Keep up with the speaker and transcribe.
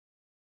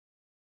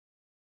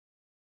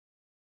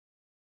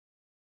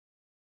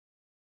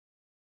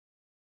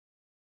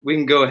we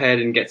can go ahead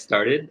and get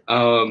started.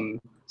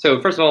 So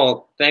first of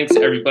all, thanks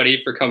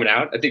everybody for coming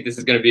out. I think this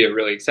is going to be a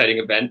really exciting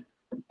event.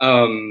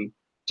 Um,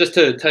 just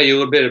to tell you a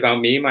little bit about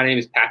me, my name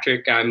is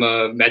Patrick. I'm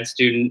a med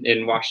student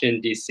in Washington,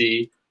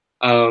 D.C.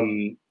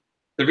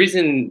 The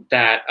reason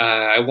that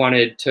I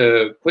wanted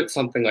to put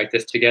something like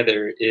this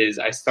together is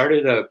I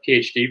started a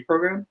PhD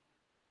program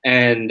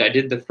and I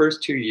did the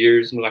first 2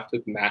 years and left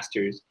with a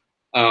master's.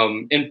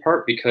 In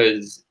part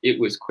because it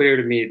was clear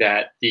to me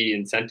that the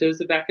incentives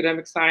of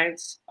academic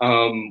science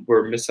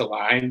were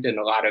misaligned, and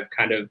a lot of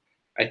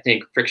I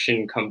think,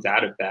 friction comes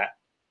out of that.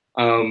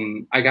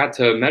 I got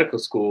to medical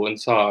school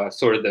and saw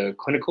sort of the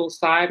clinical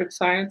side of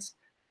science,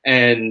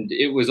 and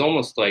it was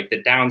almost like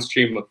the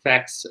downstream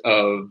effects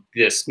of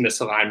this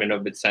misalignment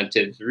of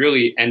incentives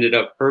really ended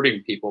up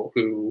hurting people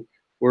who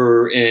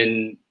were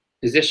in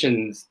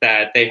positions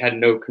that they had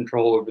no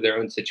control over their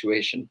own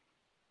situation.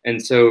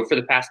 And so for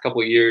the past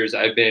couple of years,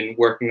 I've been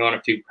working on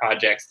a few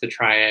projects to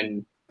try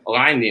and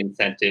align the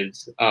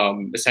incentives,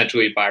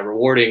 essentially by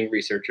rewarding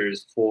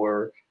researchers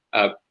for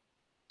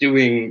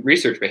doing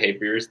research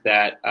behaviors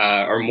that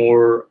are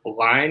more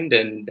aligned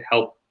and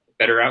help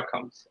better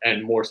outcomes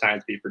and more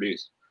science be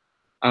produced.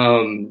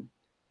 Um,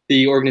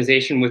 the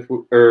organization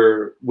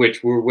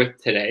which we're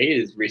with today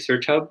is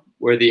ResearchHub,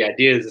 where the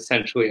idea is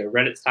essentially a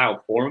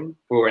Reddit-style forum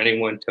for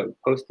anyone to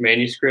post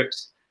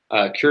manuscripts,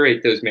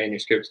 curate those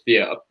manuscripts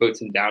via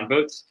upvotes and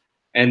downvotes,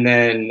 and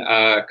then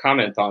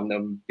comment on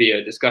them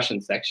via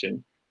discussion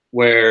section,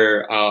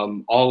 where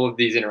all of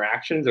these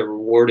interactions are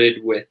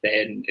rewarded with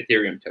an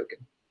Ethereum token.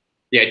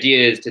 The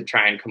idea is to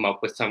try and come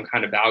up with some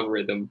kind of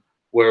algorithm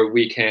where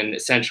we can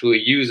essentially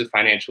use a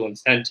financial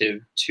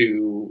incentive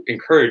to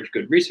encourage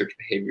good research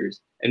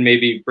behaviors and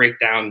maybe break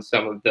down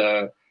some of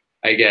the,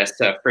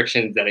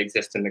 frictions that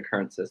exist in the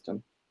current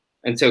system.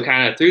 And so,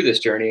 kind of through this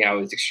journey, I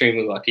was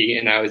extremely lucky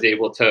and I was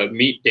able to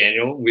meet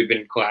Daniel. We've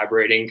been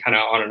collaborating kind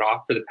of on and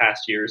off for the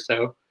past year or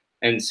so.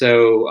 And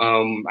so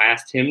I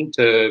asked him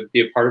to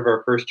be a part of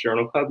our first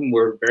journal club, and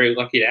we're very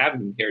lucky to have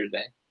him here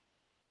today.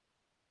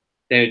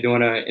 Daniel, do you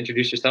want to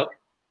introduce yourself?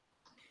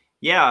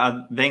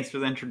 Yeah, thanks for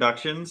the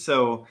introduction.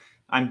 So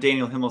I'm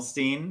Daniel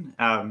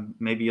Himmelstein.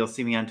 Maybe you'll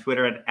see me on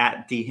Twitter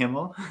at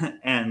 @dhimmel.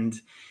 And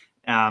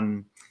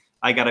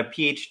I got a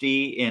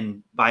PhD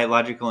in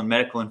biological and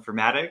medical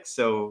informatics.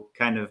 So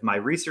kind of my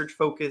research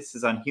focus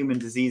is on human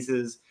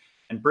diseases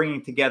and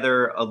bringing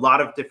together a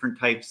lot of different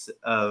types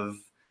of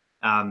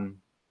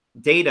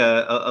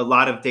data, a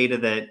lot of data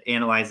that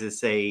analyzes,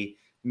 say,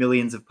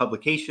 millions of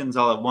publications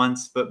all at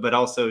once, but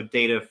also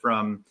data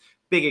from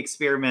big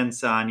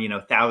experiments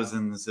on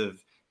thousands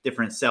of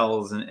different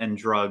cells and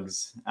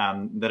drugs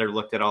that are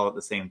looked at all at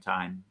the same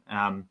time.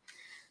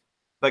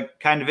 But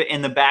kind of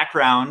in the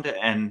background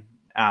and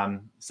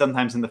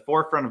sometimes in the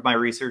forefront of my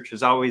research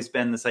has always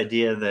been this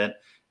idea that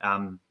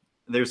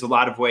there's a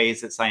lot of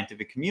ways that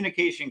scientific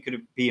communication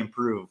could be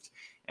improved.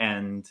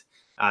 And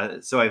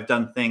so I've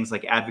done things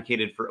like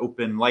advocated for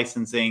open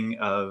licensing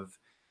of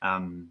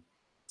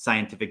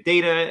scientific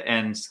data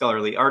and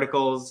scholarly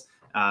articles.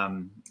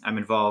 I'm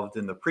involved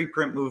in the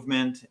preprint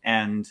movement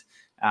and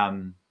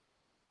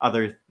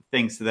other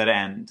things to that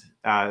end.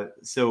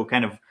 So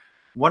kind of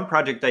one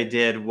project I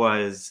did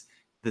was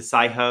the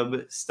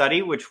Sci-Hub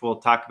study, which we'll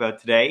talk about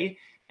today.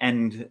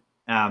 And,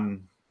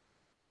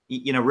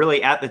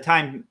 really at the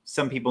time,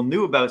 some people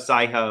knew about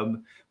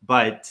Sci-Hub,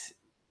 but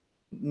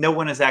no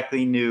one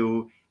exactly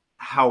knew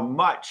how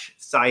much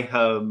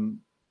Sci-Hub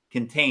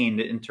contained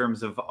in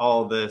terms of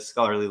all the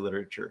scholarly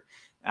literature.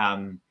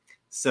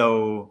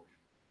 So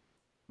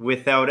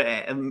without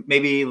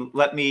maybe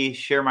let me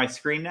share my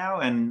screen now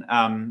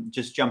and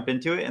just jump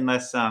into it,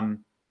 unless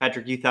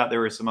Patrick, you thought there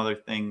were some other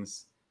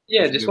things.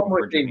 Yeah, just one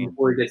more thing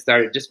before we get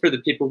started. Just for the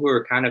people who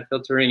are kind of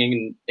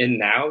filtering in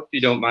now, if you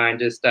don't mind,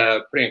 just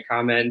putting a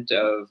comment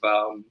of,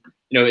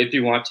 if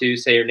you want to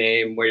say your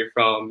name, where you're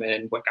from,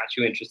 and what got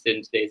you interested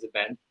in today's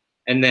event.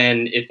 And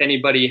then if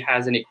anybody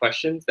has any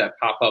questions that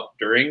pop up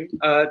during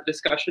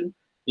discussion,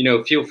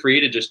 feel free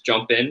to just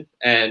jump in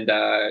and,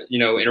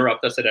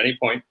 interrupt us at any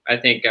point. I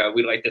think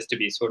we'd like this to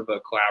be sort of a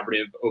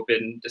collaborative,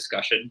 open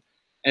discussion.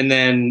 And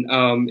then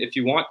if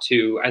you want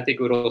to, I think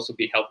it would also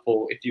be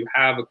helpful if you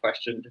have a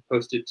question to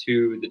post it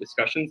to the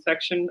discussion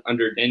section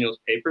under Daniel's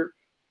paper,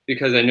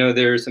 because I know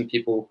there are some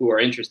people who are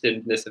interested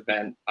in this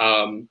event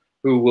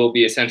who will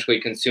be essentially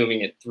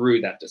consuming it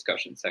through that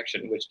discussion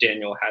section, which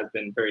Daniel has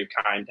been very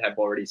kind to have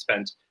already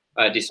spent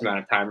a decent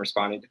amount of time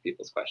responding to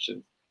people's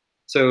questions.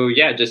 So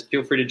yeah, just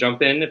feel free to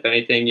jump in if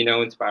anything,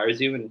 inspires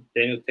you, and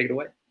Daniel, take it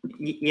away.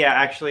 Yeah,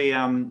 actually,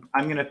 I'm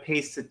going to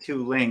paste the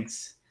two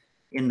links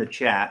in the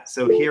chat.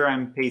 So here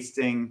I'm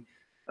pasting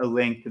a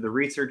link to the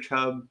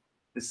ResearchHub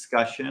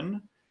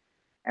discussion,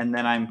 and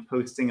then I'm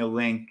posting a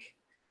link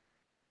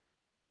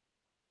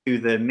to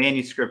the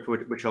manuscript,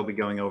 which I'll be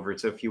going over.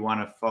 So if you want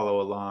to follow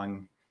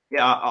along,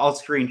 yeah, I'll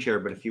screen share,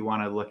 but if you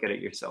want to look at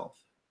it yourself.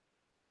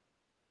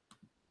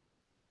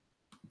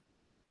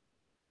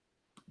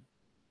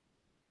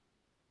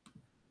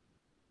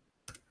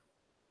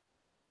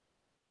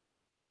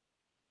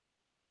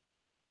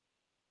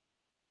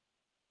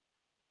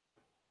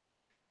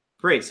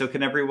 Great. So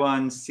can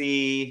everyone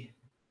see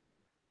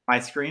my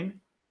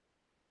screen?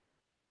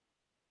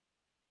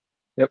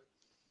 Yep.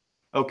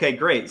 Okay,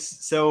 great.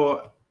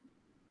 So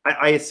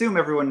I assume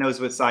everyone knows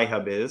what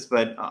Sci-Hub is,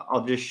 but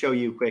I'll just show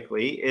you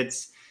quickly.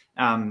 It's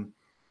a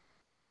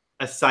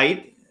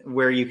site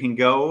where you can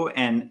go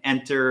and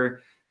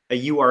enter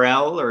a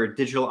URL or a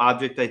digital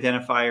object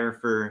identifier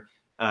for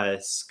a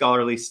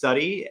scholarly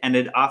study, and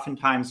it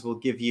oftentimes will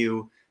give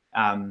you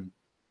a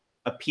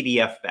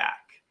PDF back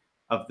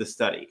of the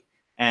study.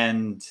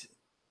 And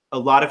a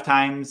lot of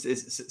times,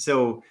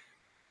 so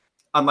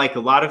unlike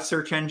a lot of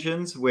search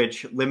engines,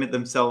 which limit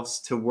themselves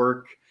to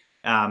work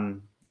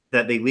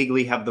that they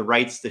legally have the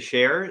rights to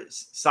share,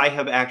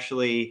 Sci-Hub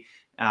actually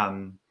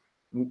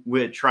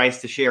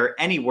tries to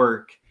share any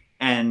work,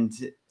 and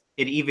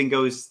it even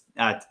goes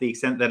to the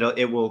extent that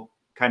it will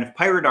kind of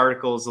pirate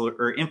articles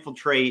or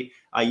infiltrate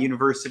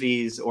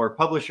universities or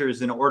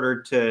publishers in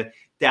order to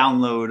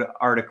download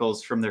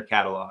articles from their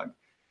catalog.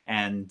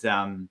 And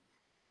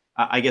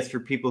I guess for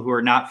people who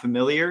are not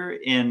familiar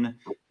in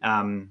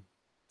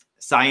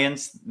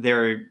science,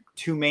 there are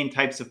two main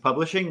types of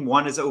publishing.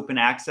 One is open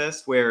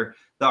access, where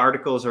the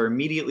articles are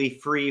immediately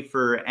free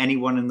for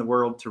anyone in the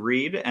world to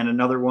read. And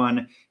another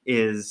one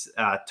is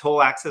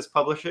toll access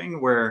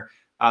publishing, where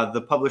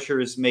the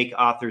publishers make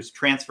authors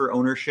transfer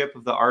ownership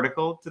of the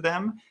article to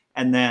them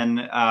and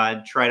then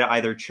try to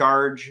either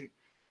charge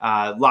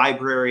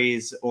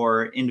libraries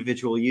or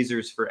individual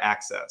users for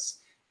access.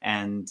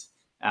 And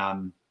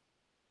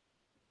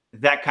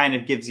that kind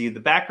of gives you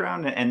the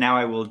background. And now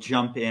I will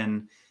jump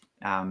in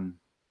to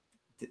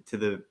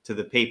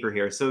the paper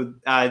here. So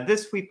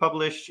this we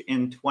published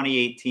in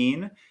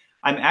 2018.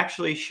 I'm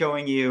actually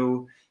showing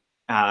you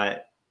a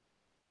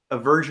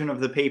version of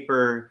the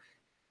paper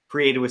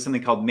created with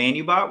something called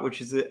Manubot,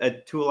 which is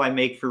a tool I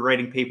make for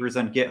writing papers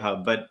on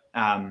GitHub. But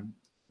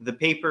the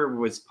paper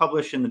was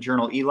published in the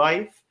journal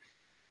eLife,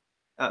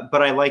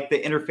 but I like the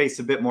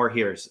interface a bit more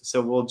here.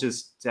 So we'll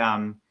just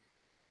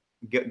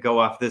go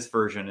off this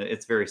version.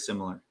 It's very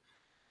similar.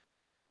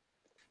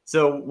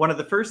 So one of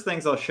the first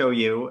things I'll show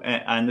you,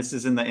 and this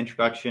is in the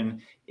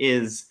introduction,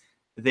 is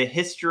the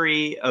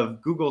history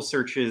of Google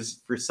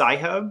searches for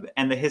Sci-Hub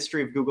and the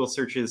history of Google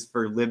searches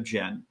for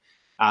LibGen.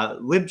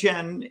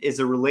 LibGen is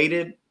a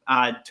related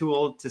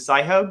tool to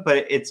Sci-Hub,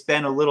 but it's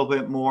been a little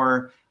bit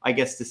more, I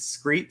guess,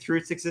 discreet through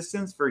its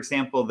existence. For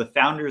example, the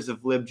founders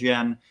of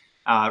LibGen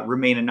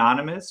remain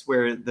anonymous,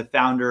 where the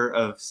founder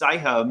of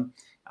Sci-Hub,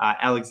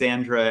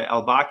 Alexandra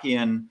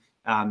Albakian,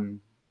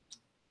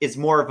 is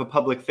more of a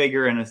public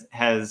figure and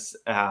has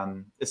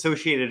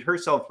associated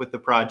herself with the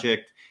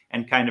project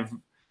and kind of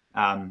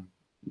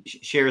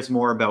shares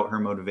more about her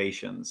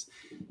motivations.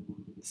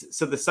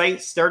 So the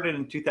site started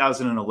in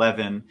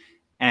 2011,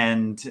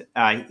 and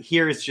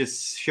here is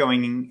just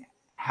showing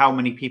how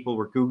many people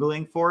were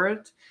Googling for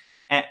it.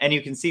 And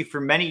you can see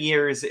for many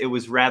years it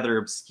was rather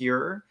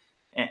obscure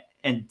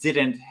and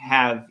didn't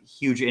have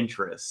huge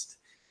interest.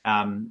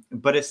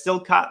 But it still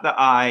caught the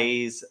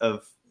eyes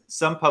of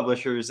some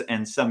publishers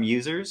and some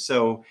users.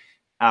 So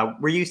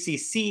where you see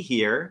C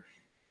here,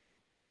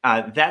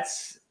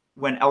 that's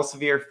when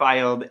Elsevier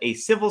filed a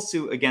civil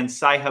suit against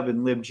Sci-Hub and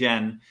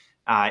LibGen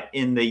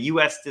in the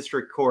US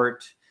District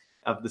Court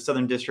of the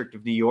Southern District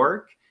of New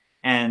York.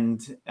 And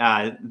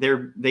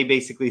they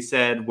basically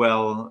said,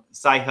 well,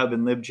 Sci-Hub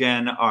and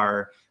LibGen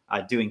are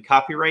doing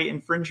copyright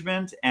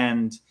infringement,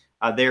 and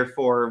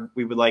therefore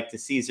we would like to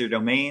seize their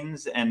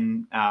domains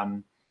and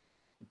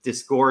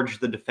disgorge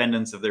the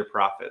defendants of their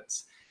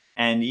profits.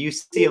 And you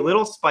see a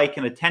little spike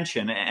in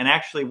attention. And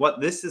actually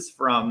what this is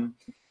from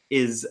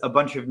is a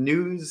bunch of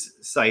news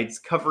sites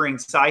covering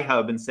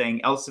Sci-Hub and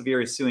saying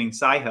Elsevier is suing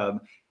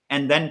Sci-Hub,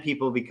 and then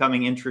people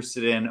becoming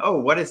interested in, oh,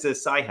 what is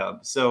this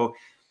Sci-Hub? So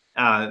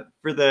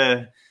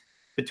for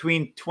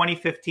between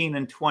 2015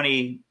 and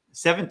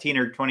 2017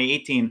 or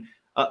 2018,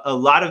 a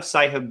lot of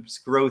Sci-Hub's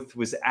growth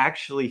was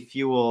actually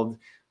fueled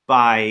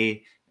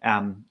by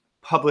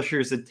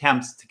publishers'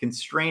 attempts to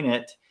constrain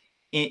it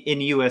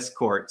in US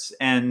courts.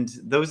 And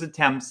those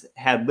attempts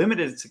had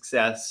limited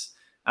success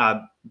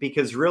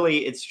because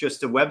really it's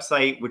just a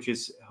website which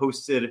is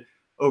hosted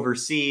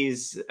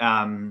overseas.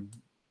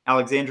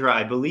 Alexandra,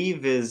 I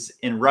believe, is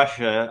in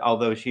Russia,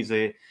 although she's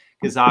a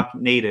Kazakh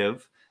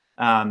native.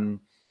 And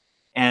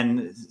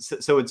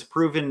so it's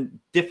proven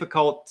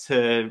difficult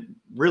to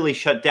really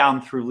shut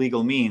down through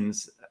legal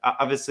means.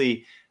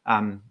 Obviously,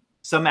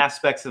 some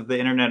aspects of the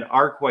internet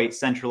are quite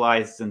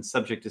centralized and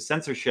subject to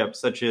censorship,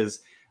 such as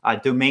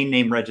domain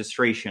name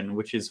registration,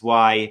 which is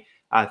why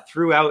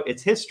throughout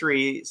its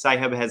history,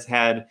 Sci-Hub has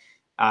had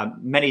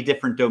many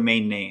different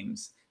domain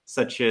names,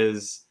 such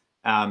as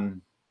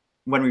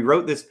when we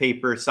wrote this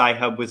paper,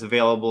 Sci-Hub was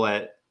available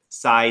at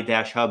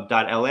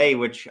sci-hub.la,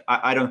 which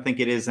I don't think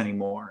it is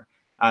anymore.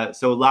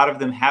 So a lot of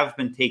them have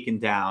been taken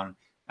down,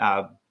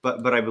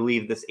 but I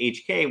believe this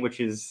HK, which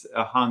is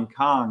a Hong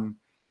Kong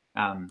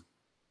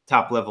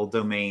top-level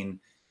domain,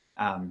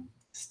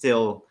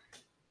 still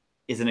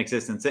is in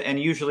existence. And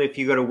usually if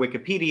you go to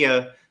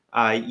Wikipedia,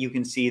 you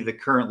can see the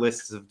current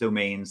lists of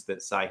domains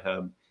that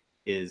Sci-Hub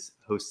is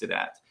hosted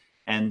at.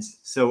 And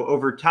so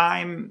over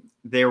time,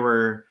 there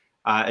were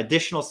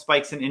additional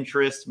spikes in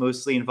interest,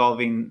 mostly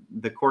involving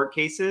the court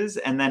cases.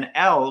 And then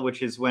L,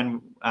 which is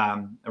when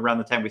around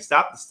the time we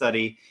stopped the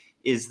study,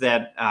 is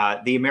that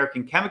the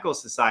American Chemical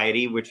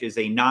Society, which is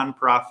a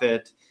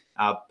nonprofit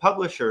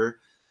publisher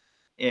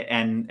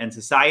and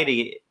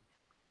society,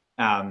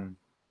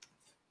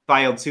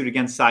 filed suit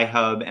against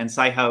Sci-Hub, and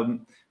Sci-Hub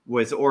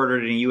was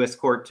ordered in a U.S.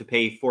 court to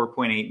pay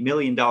 $4.8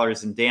 million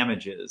in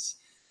damages.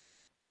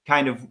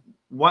 Kind of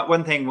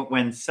one thing,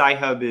 when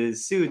Sci-Hub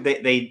is sued,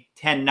 they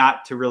tend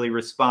not to really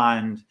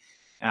respond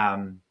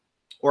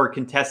or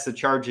contest the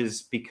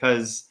charges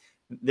because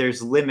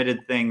there's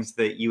limited things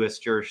that U.S.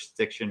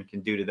 jurisdiction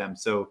can do to them.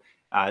 So,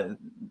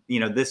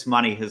 this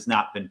money has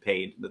not been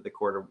paid that the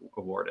court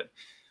awarded.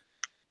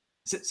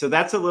 So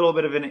that's a little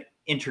bit of an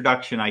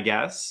introduction, I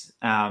guess.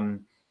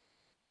 And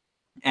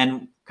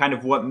kind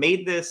of what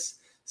made this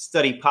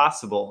study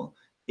possible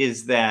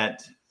is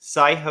that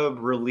Sci-Hub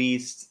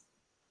released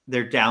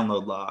their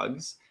download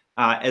logs,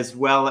 as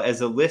well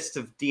as a list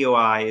of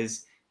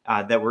DOIs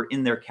that were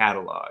in their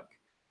catalog.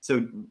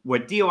 So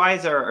what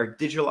DOIs are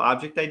digital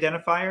object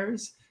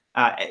identifiers.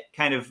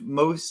 Kind of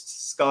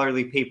most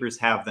scholarly papers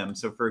have them.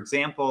 So for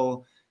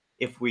example,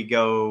 if we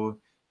go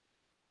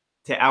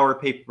to our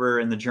paper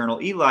in the journal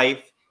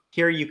eLife,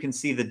 here you can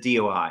see the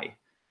DOI.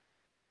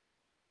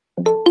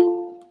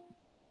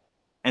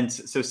 And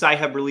so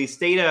Sci-Hub released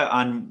data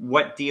on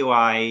what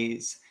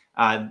DOIs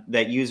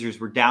that users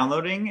were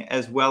downloading,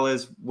 as well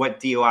as what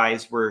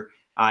DOIs were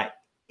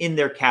in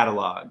their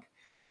catalog.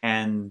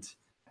 And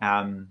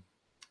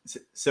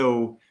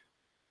so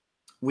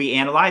we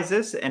analyzed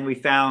this, and we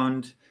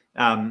found,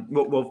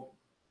 well,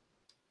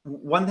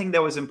 one thing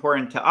that was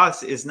important to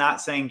us is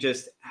not saying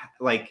just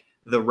like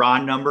the raw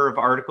number of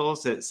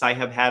articles that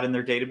Sci-Hub had in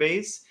their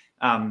database,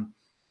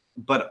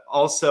 but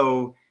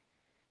also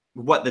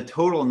what the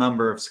total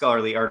number of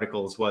scholarly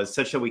articles was,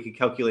 such that we could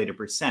calculate a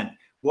percent.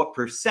 What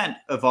percent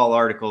of all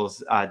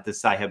articles does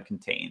Sci-Hub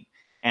contain?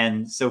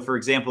 And so, for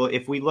example,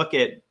 if we look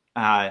at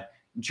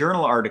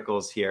journal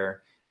articles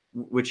here,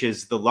 which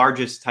is the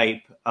largest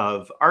type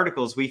of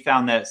articles, we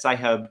found that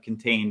Sci-Hub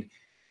contained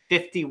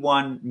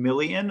 51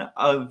 million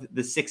of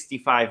the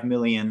 65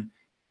 million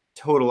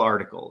total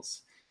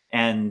articles.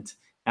 And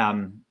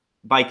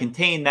by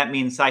contain, that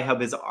means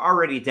Sci-Hub has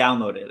already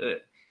downloaded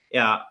it.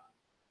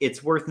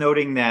 It's worth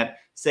noting that,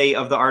 say,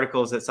 of the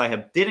articles that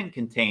Sci-Hub didn't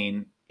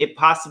contain, it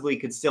possibly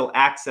could still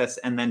access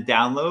and then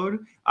download,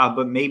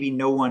 but maybe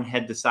no one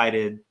had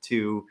decided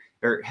to,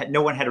 or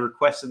no one had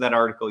requested that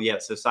article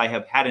yet, so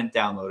Sci-Hub hadn't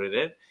downloaded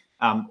it.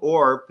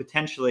 Or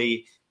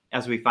potentially,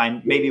 as we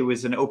find, maybe it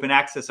was an open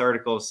access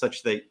article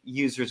such that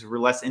users were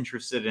less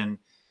interested in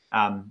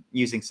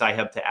using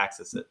Sci-Hub to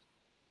access it.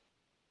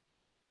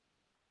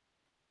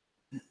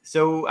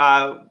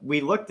 So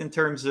we looked in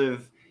terms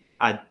of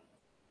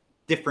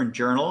different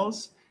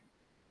journals,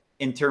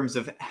 in terms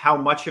of how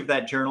much of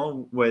that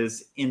journal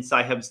was in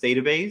Sci-Hub's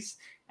database.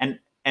 And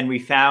we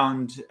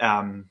found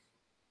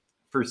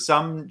for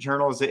some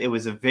journals, it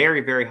was a very,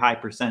 very high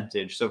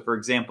percentage. So for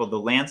example, the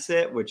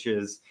Lancet, which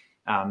is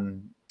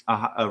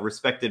a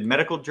respected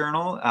medical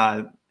journal,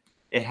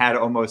 it had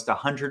almost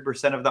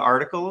 100% of the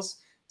articles.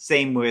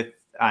 Same with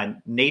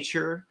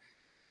Nature,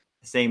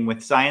 same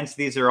with Science.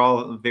 These are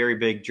all very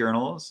big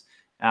journals.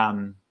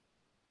 There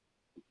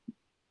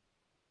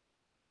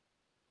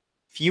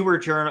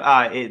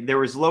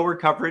was lower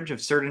coverage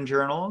of certain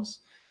journals,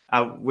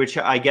 which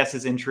I guess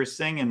is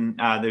interesting, and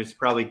there's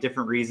probably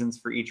different reasons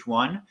for each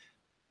one.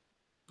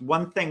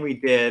 One thing we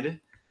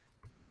did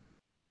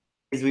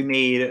is we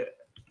made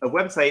a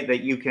website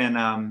that you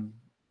can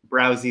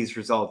browse these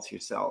results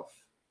yourself.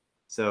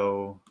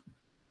 So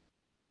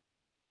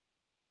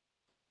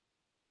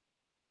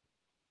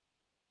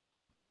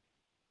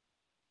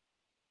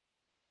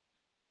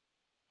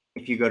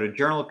if you go to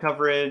journal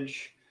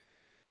coverage,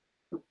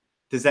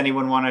 does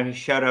anyone want to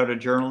shout out a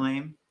journal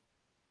name?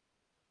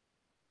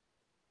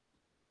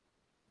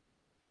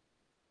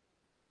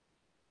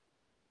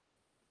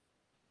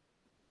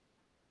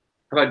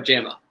 How about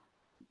JAMA?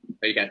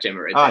 Oh, you got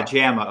JAMA right there.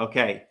 JAMA,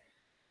 okay.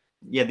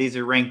 Yeah, these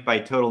are ranked by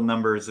total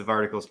numbers of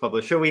articles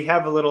published. So we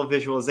have a little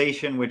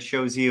visualization which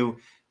shows you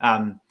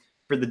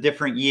for the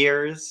different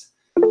years,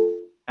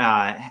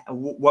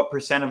 what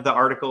percent of the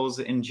articles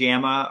in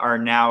JAMA are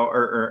now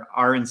or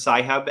are in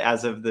Sci-Hub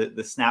as of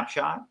the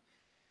snapshot.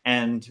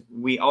 And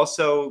we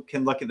also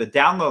can look at the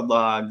download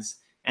logs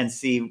and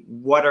see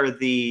what are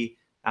the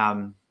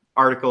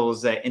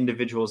articles that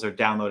individuals are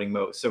downloading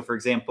most. So for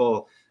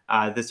example,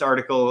 this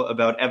article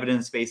about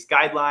evidence-based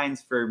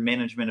guidelines for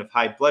management of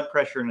high blood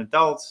pressure in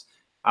adults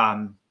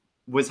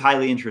was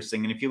highly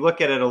interesting. And if you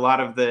look at it, a lot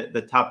of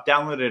the top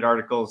downloaded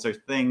articles are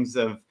things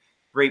of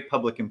great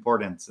public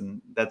importance,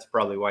 and that's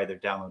probably why they're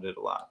downloaded a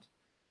lot.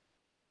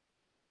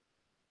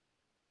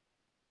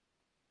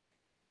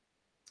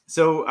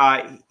 So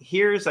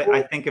here's,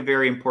 I think, a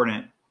very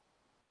important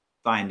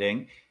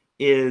finding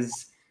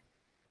is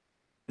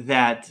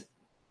that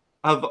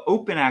of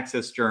open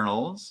access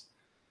journals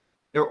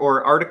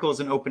or articles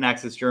in open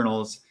access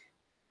journals,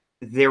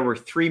 there were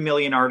 3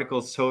 million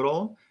articles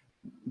total,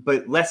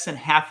 but less than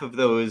half of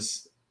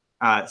those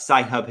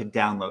Sci-Hub had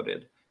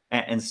downloaded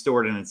and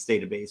stored in its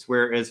database.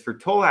 Whereas for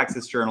toll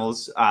access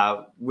journals,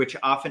 which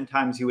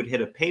oftentimes you would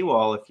hit a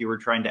paywall if you were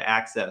trying to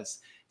access,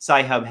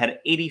 Sci-Hub had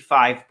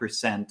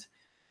 85%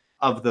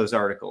 of those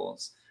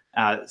articles.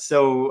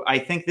 So I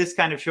think this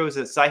kind of shows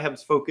that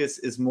Sci-Hub's focus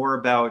is more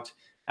about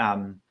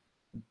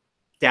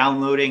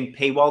downloading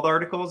paywalled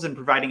articles and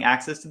providing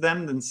access to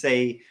them than,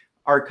 say,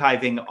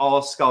 archiving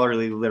all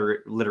scholarly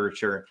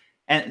literature.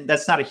 And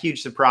that's not a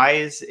huge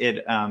surprise.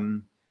 It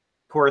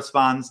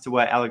corresponds to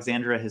what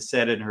Alexandra has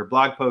said in her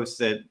blog post,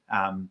 that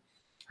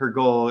her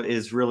goal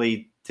is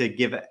really to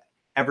give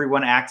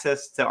everyone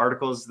access to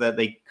articles that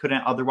they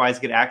couldn't otherwise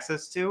get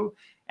access to,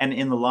 and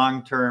in the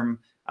long term,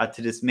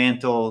 to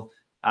dismantle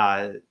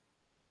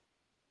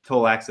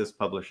toll access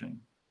publishing.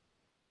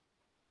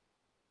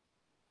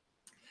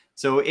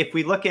 So if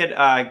we look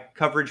at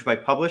coverage by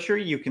publisher,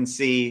 you can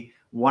see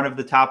one of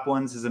the top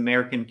ones is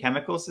American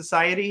Chemical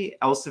Society.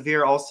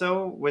 Elsevier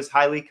also was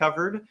highly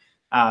covered,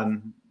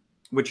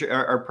 which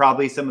are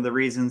probably some of the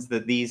reasons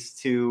that these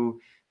two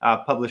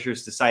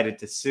publishers decided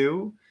to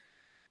sue.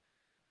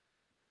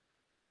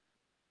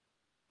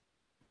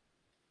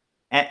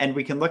 And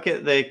we can look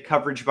at the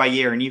coverage by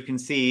year, and you can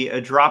see a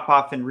drop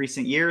off in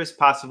recent years,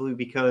 possibly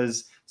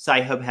because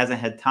Sci-Hub hasn't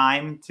had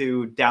time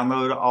to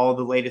download all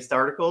the latest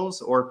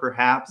articles, or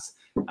perhaps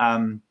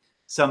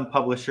some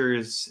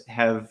publishers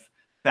have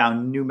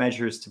found new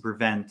measures to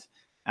prevent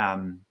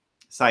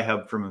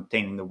Sci-Hub from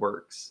obtaining the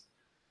works.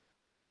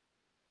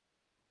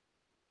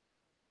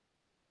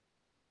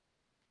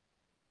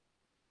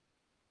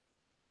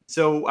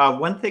 So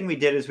one thing we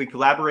did is we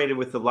collaborated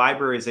with the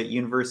libraries at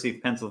University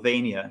of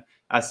Pennsylvania.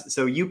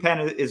 So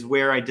UPenn is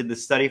where I did the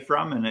study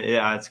from, and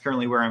it's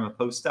currently where I'm a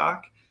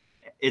postdoc.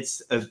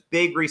 It's a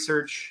big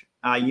research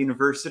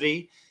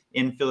university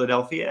in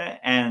Philadelphia,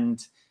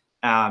 and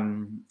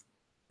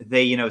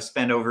they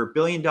spend over $1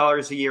 billion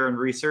a year on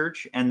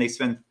research, and they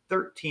spend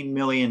 $13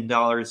 million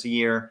a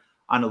year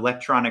on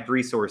electronic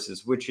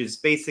resources, which is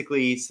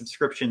basically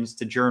subscriptions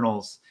to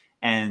journals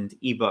and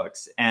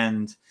ebooks.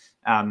 And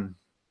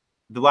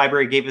the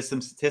library gave us some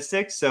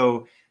statistics.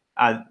 So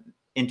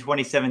in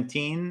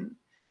 2017,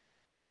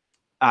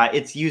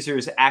 its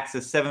users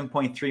accessed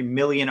 7.3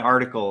 million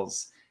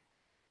articles,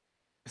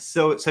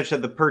 such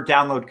that the per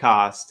download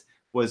cost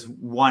was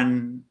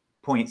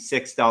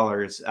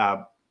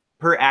 $1.6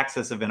 per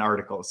access of an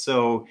article.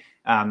 So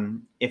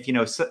if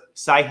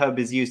Sci-Hub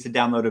is used to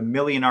download 1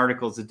 million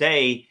articles a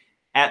day,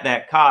 at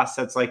that cost,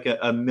 that's like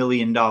 $1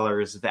 million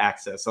of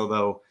access.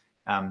 Although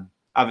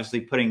obviously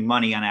putting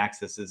money on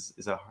access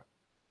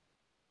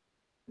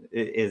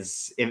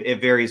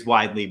it varies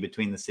widely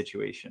between the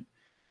situation.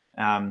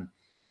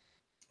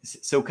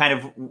 So kind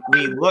of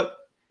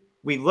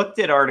we looked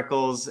at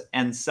articles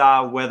and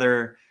saw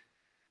whether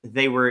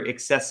they were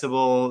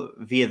accessible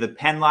via the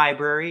Penn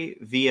Library,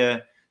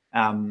 via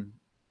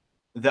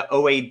the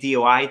OA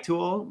DOI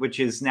tool, which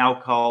is now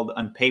called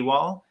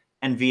Unpaywall,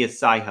 and via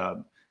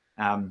Sci-Hub.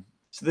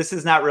 So this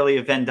is not really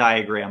a Venn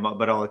diagram,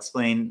 but I'll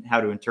explain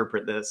how to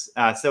interpret this.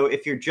 So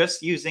if you're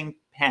just using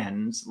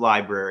Penn's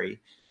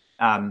library,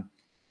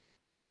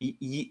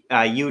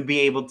 you would be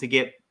able to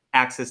get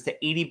access to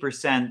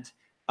 80%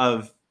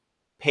 of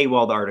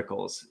paywalled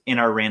articles in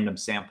our random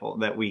sample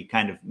that we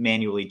kind of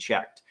manually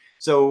checked.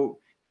 So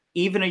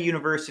even a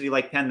university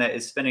like Penn that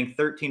is spending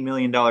 $13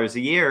 million a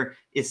year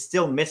is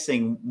still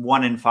missing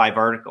 1 in 5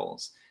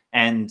 articles.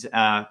 And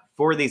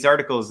for these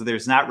articles,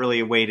 there's not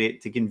really a way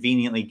to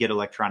conveniently get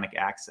electronic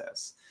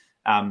access.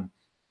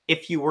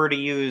 If you were to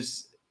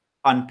use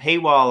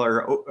Unpaywall,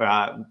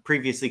 or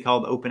previously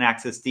called Open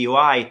Access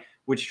DOI,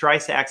 which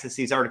tries to access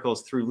these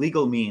articles through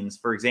legal means,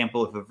 for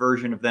example, if a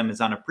version of them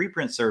is on a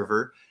preprint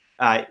server,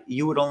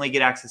 you would only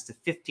get access to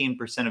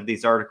 15% of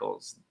these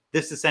articles.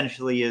 This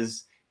essentially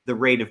is the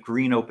rate of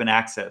green open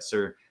access,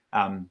 or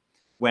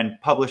when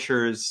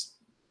publishers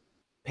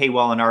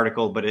paywall an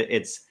article, but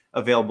it's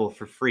available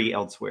for free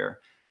elsewhere.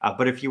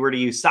 But if you were to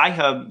use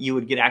Sci-Hub, you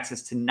would get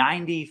access to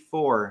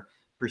 94%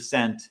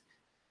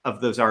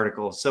 of those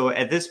articles. So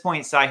at this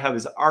point, Sci-Hub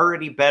is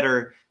already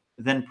better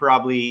than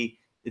probably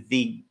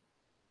the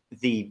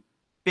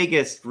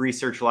biggest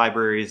research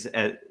libraries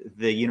at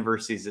the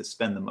universities that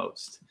spend the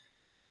most.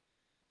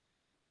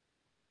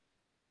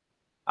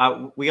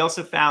 We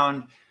also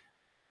found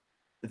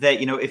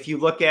that, if you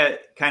look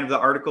at kind of the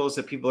articles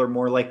that people are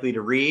more likely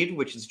to read,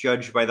 which is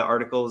judged by the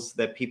articles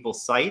that people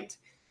cite,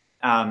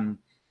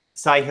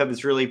 Sci-Hub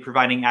is really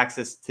providing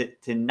access to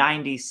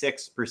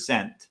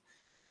 96%.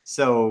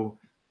 So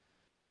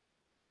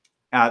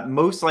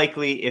most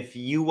likely, if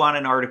you want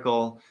an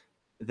article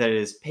that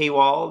is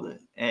paywalled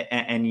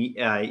and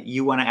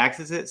you want to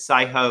access it,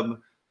 Sci-Hub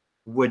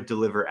would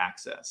deliver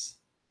access.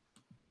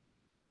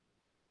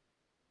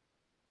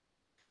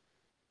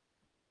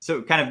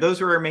 So kind of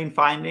those were our main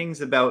findings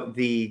about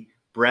the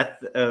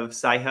breadth of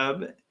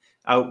Sci-Hub.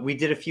 We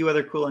did a few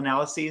other cool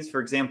analyses.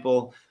 For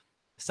example,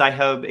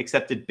 Sci-Hub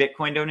accepted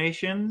Bitcoin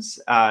donations.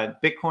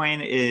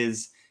 Bitcoin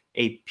is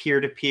a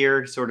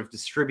peer-to-peer sort of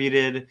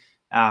distributed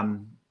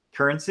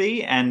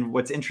currency. And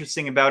what's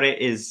interesting about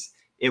it is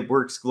it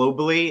works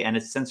globally and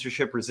it's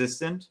censorship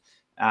resistant.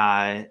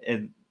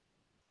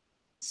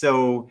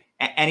 So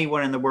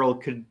anyone in the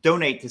world could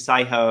donate to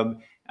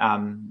Sci-Hub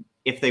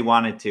if they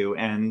wanted to.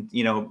 And,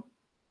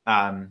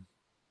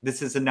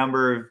 this is a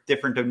number of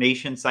different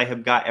donations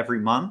Sci-Hub got every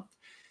month.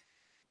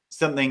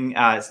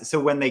 So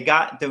when they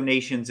got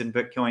donations in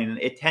Bitcoin,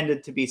 it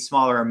tended to be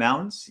smaller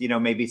amounts.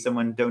 Maybe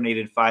someone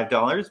donated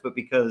 $5, but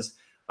because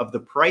of the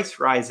price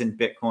rise in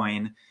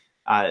Bitcoin,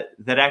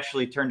 that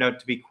actually turned out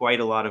to be quite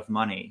a lot of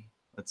money.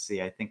 Let's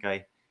see. I think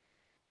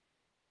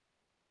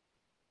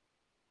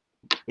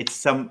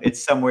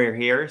it's somewhere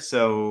here.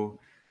 So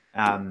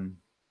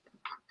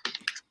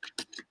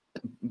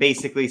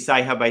basically,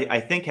 Sci-Hub I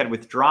think had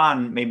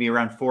withdrawn maybe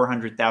around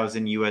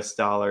 400,000 US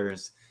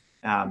dollars.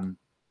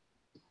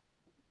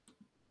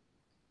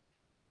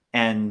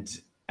 And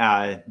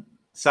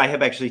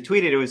Sci-Hub actually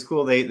tweeted, it was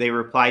cool. They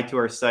replied to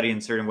our study in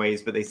certain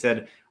ways, but they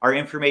said, our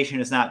information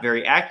is not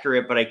very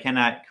accurate, but I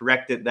cannot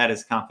correct it. That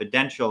is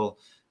confidential,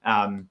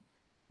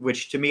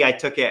 which to me, I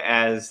took it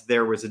as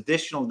there was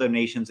additional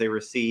donations they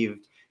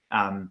received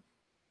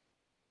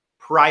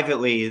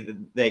privately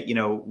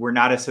that, were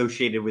not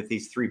associated with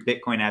these 3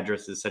 Bitcoin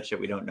addresses such that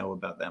we don't know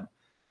about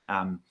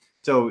them.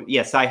 So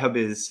yeah, Sci-Hub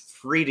is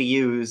free to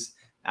use.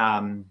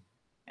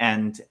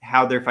 And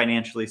how they're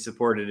financially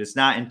supported is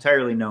not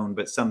entirely known,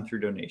 but some through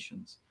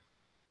donations.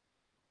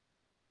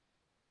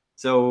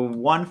 So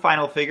one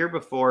final figure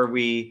before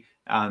we,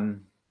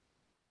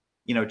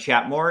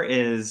 chat more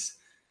is,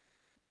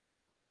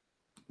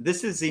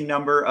 this is the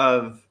number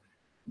of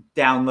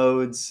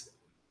downloads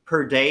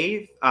per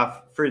day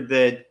for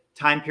the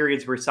time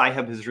periods where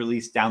Sci-Hub has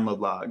released download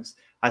logs.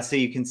 So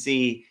you can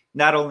see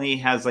not only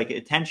has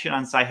attention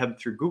on Sci-Hub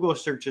through Google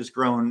search has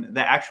grown,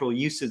 the actual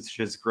usage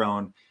has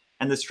grown.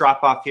 And this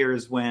drop off here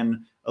is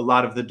when a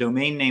lot of the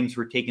domain names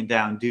were taken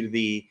down due to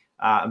the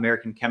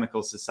American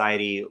Chemical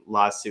Society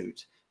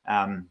lawsuit.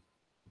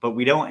 But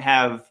we don't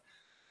have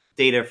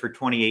data for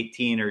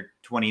 2018 or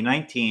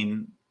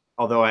 2019,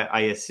 although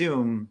I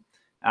assume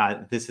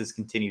this has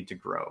continued to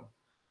grow.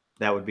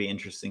 That would be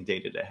interesting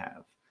data to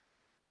have.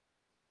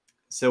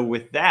 So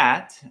with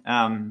that,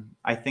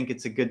 I think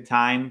it's a good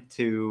time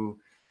to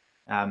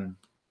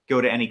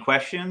go to any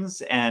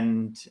questions,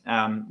 and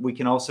we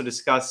can also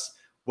discuss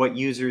what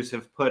users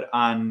have put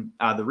on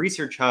the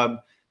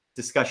ResearchHub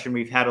discussion.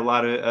 We've had a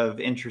lot of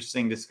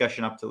interesting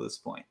discussion up to this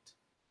point.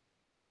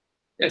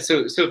 Yeah,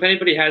 so if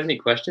anybody has any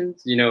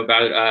questions,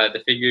 about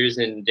the figures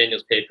in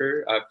Daniel's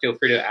paper, feel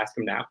free to ask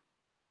them now.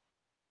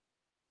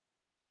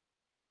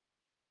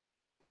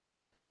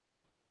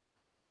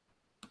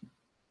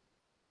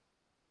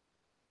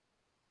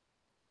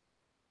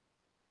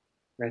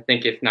 I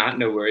think if not,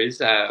 no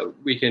worries.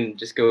 We can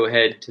just go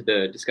ahead to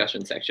the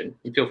discussion section.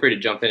 You feel free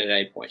to jump in at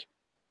any point.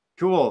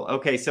 Cool.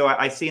 Okay, so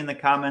I see in the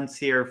comments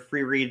here,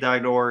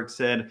 freeread.org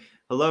said,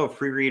 hello,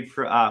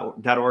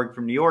 freeread.org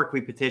from New York.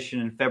 We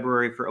petitioned in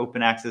February for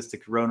open access to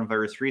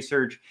coronavirus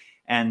research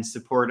and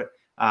support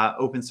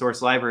open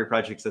source library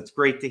projects. That's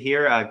great to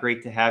hear.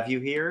 Great to have you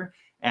here.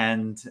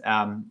 And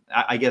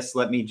I guess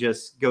let me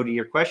just go to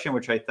your question,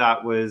 which I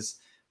thought was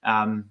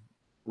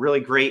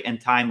really great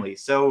and timely.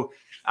 So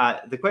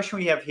the question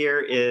we have here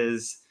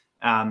is,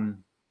 what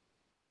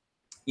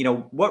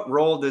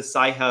role does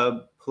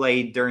Sci-Hub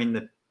play during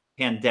the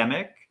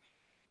pandemic?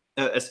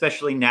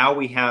 Especially now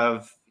we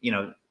have,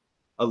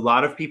 a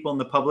lot of people in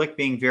the public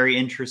being very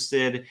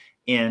interested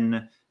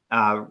in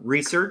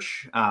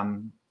research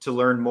to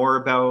learn more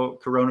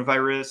about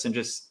coronavirus and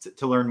just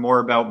to learn more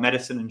about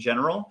medicine in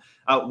general.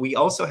 We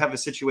also have a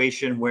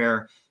situation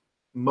where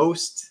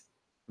most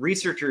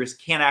researchers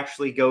can't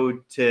actually go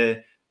to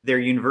their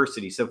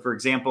university. So for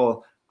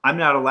example, I'm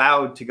not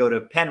allowed to go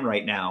to Penn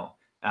right now.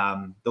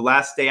 The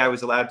last day I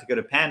was allowed to go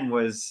to Penn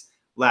was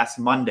last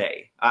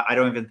Monday. I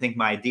don't even think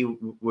my ID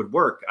would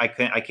work. I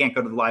can't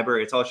go to the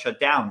library. It's all shut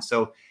down.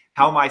 So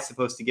how am I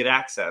supposed to get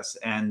access?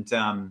 And,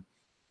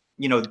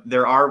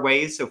 there are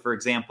ways. So for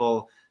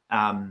example,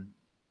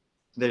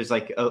 there's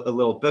like a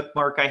little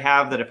bookmark I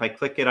have that if I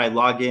click it, I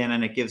log in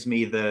and it gives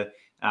me the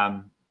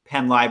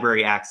Penn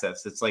library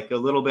access. It's like a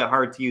little bit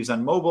hard to use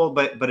on mobile,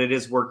 but it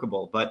is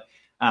workable. But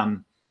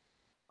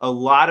a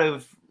lot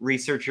of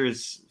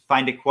researchers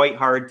find it quite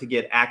hard to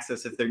get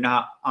access if they're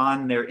not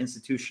on their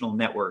institutional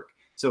network.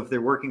 So if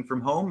they're working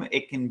from home,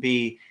 it can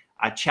be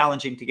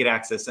challenging to get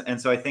access. And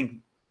so I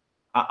think,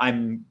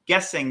 I'm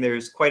guessing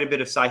there's quite a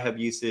bit of Sci-Hub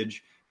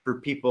usage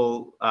for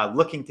people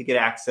looking to get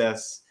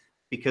access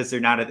because they're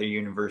not at their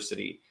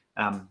university.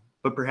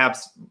 But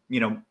perhaps,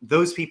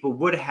 those people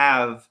would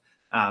have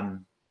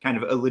kind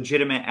of a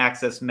legitimate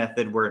access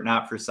method were it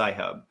not for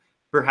Sci-Hub.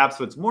 Perhaps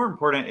what's more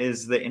important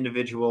is the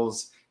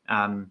individuals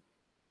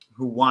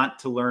who want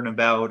to learn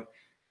about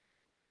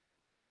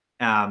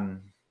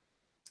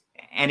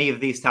any of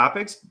these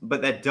topics,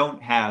 but that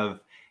don't have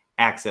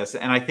access.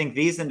 And I think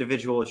these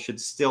individuals should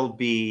still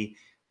be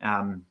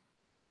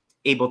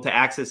able to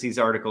access these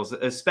articles,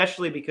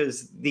 especially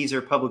because these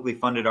are publicly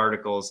funded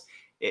articles.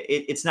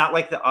 It's not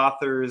like the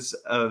authors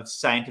of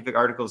scientific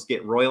articles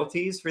get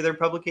royalties for their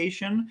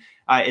publication.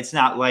 It's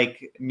not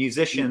like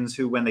musicians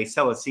who, when they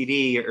sell a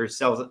CD or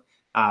sell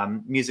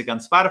music on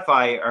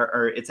Spotify,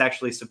 it's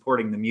actually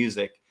supporting the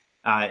music.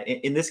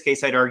 In this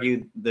case, I'd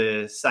argue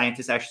the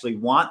scientists actually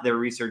want their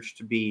research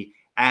to be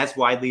as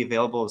widely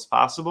available as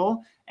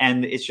possible.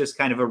 And it's just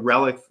kind of a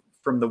relic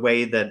from the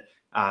way that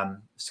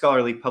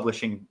scholarly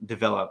publishing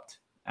developed.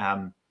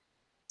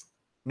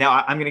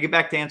 Now, I'm going to get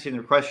back to answering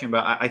your question,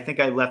 but I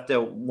think I left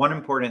out one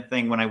important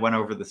thing when I went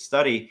over the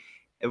study,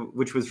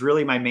 which was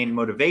really my main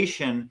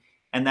motivation,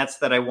 and that's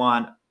that I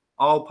want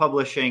all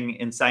publishing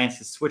in science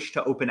to switch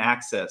to open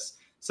access,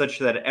 such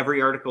that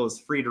every article is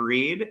free to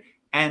read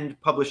and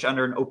published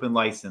under an open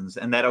license.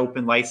 And that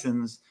open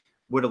license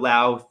would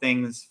allow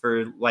things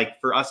for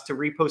us to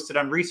repost it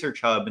on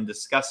ResearchHub and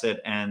discuss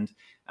it, and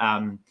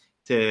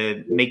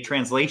to make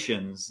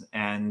translations,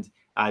 and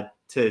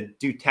to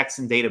do text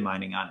and data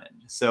mining on it.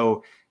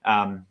 So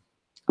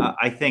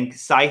I think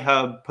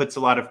Sci-Hub puts a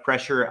lot of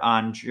pressure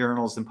on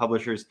journals and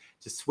publishers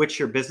to switch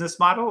your business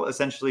model,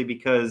 essentially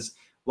because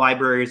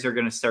libraries are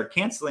going to start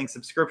canceling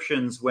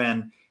subscriptions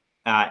when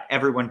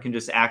everyone can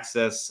just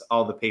access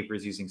all the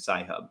papers using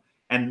Sci-Hub.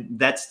 And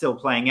that's still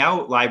playing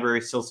out.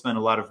 Libraries still spend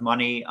a lot of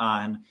money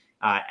on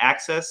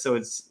access. So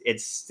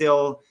it's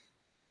still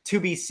to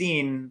be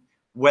seen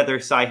whether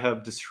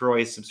Sci-Hub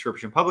destroys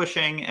subscription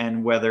publishing,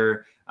 and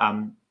whether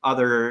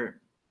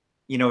other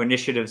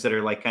initiatives that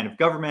are like kind of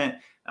government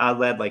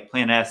led, like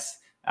Plan S,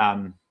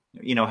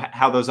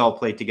 how those all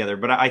play together.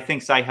 But I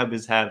think Sci-Hub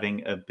is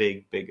having a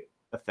big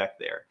effect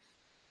there.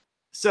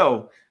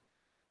 So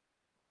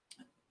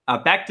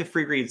back to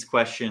Free Read's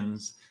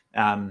questions.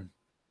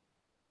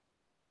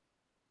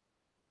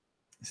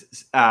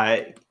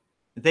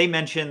 They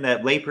mentioned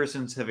that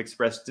laypersons have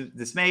expressed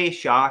dismay,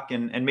 shock,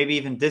 and maybe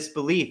even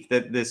disbelief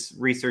that this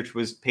research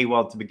was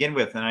paywalled to begin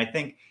with. And I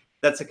think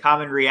that's a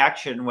common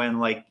reaction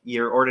when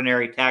your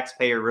ordinary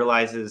taxpayer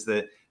realizes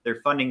that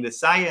they're funding the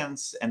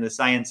science, and the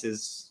science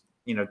is,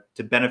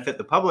 to benefit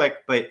the public,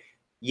 but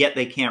yet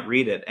they can't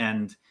read it.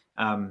 And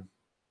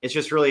it's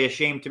just really a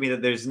shame to me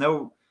that there's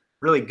no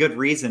really good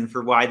reason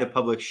for why the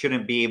public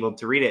shouldn't be able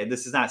to read it.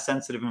 This is not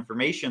sensitive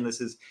information. This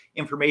is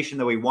information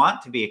that we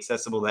want to be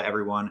accessible to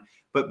everyone.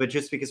 But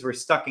just because we're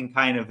stuck in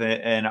kind of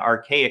an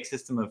archaic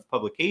system of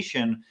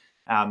publication,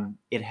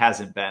 it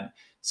hasn't been.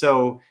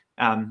 So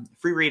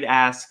Free Read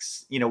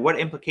asks, what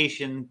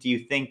implication do you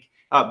think?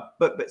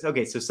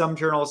 Okay, so some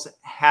journals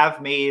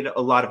have made a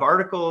lot of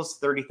articles,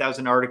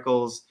 30,000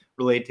 articles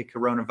related to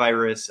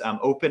coronavirus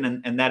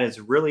open, and that is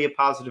really a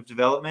positive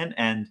development.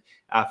 And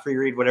Free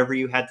Read, whatever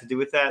you had to do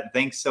with that,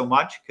 thanks so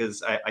much,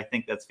 because I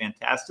think that's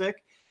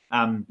fantastic.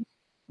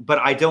 But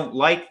I don't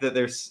like that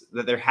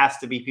there has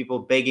to be people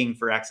begging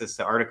for access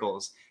to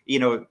articles.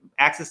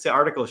 Access to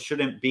articles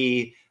shouldn't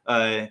be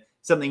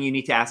something you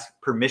need to ask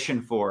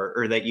permission for,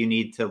 or that you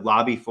need to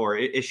lobby for.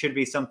 It should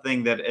be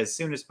something that as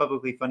soon as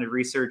publicly funded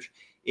research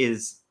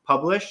is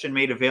published and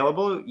made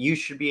available, you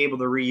should be able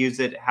to reuse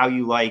it how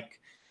you like,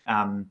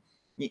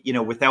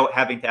 without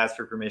having to ask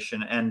for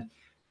permission. And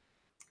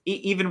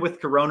even with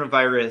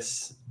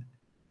coronavirus,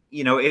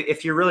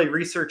 if you're really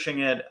researching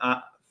it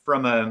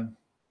from a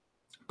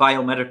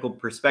biomedical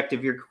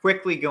perspective, you're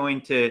quickly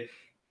going to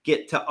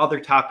get to other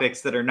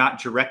topics that are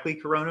not directly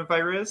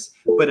coronavirus,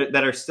 but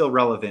that are still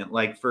relevant.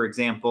 Like, for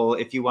example,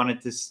 if you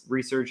wanted to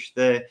research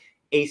the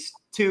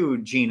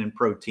ACE2 gene and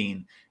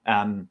protein,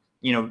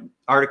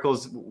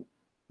 articles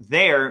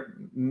there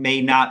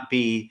may not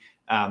be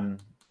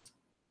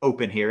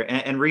open here.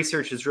 And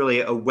research is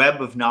really a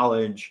web of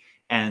knowledge,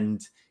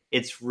 and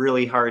it's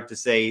really hard to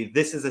say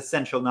this is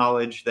essential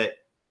knowledge that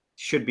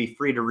should be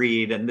free to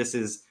read, and this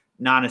is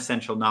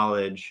non-essential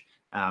knowledge.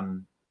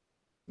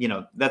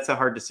 That's a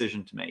hard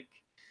decision to make.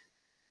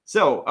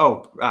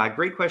 So,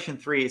 great question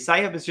 3.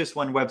 Sci-Hub is just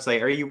one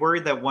website. Are you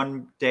worried that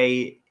one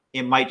day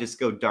it might just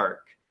go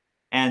dark?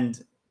 And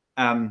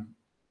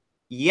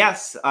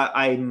yes,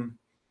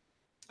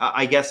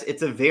 I guess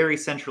it's a very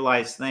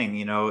centralized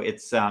thing.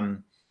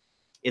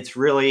 It's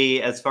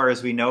really, as far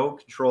as we know,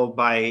 controlled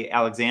by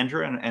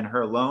Alexandra and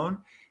her alone.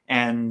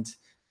 And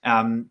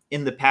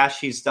in the past,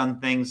 she's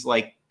done things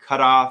like cut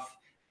off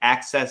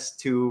access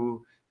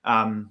to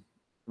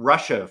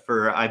Russia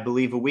for, I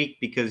believe, a week,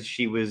 because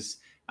she was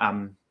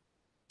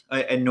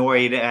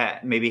annoyed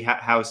at maybe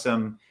how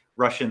some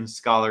Russian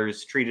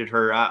scholars treated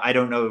her. I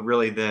don't know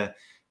really the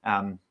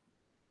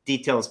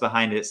details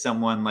behind it.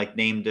 Someone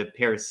named a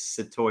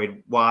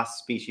parasitoid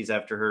wasp species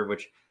after her,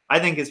 which I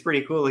think is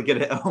pretty cool to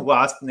get a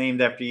wasp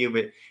named after you,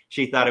 but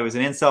she thought it was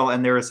an insult.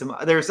 And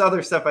there's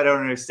other stuff I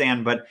don't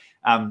understand, but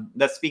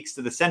that speaks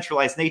to the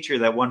centralized nature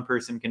that one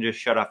person can just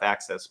shut off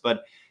access.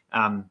 But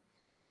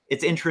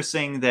it's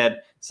interesting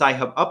that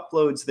Sci-Hub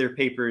uploads their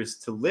papers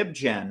to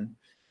LibGen,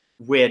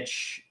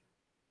 which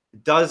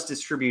does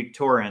distribute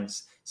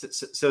torrents.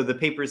 So the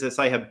papers that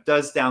Sci-Hub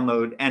does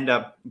download end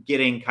up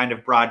getting kind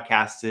of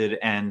broadcasted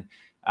and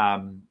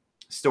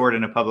stored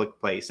in a public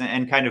place.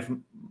 And kind of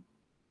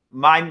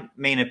my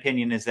main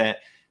opinion is that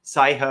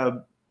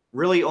Sci-Hub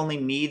really only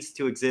needs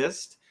to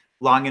exist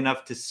long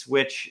enough to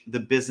switch the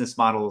business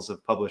models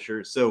of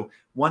publishers. So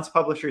once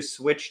publishers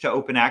switch to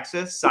open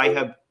access,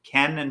 Sci-Hub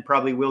can and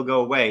probably will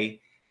go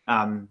away.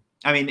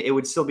 I mean, it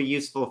would still be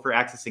useful for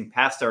accessing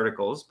past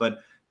articles, but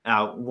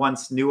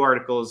once new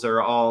articles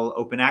are all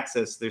open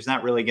access, there's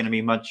not really going to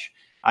be much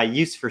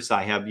use for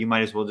Sci-Hub. You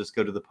might as well just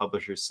go to the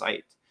publisher's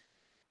site.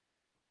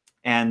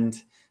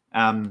 And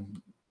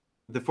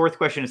the fourth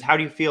question is, how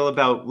do you feel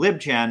about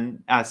LibGen?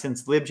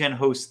 Since LibGen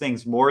hosts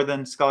things more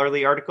than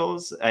scholarly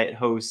articles, it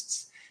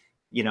hosts,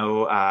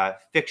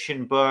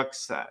 fiction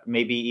books,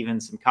 maybe even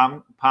some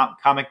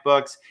comic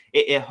books.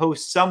 It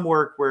hosts some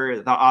work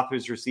where the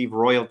authors receive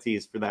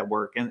royalties for that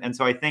work. And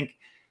so I think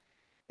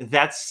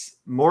that's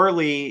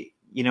morally,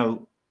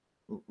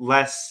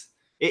 less,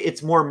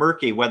 it's more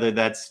murky whether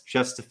that's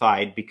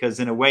justified, because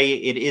in a way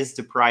it is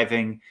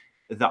depriving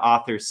the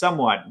author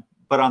somewhat.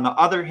 But on the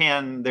other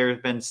hand, there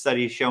have been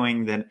studies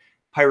showing that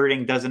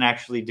pirating doesn't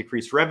actually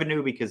decrease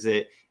revenue because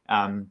it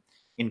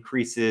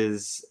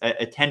increases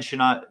attention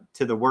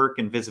to the work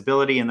and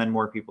visibility, and then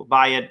more people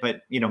buy it.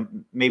 But,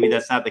 maybe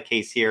that's not the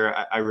case here.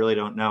 I really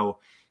don't know.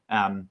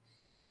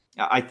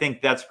 I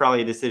think that's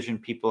probably a decision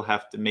people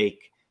have to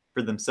make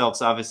for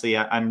themselves. Obviously,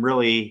 I'm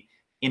really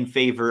in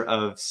favor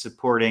of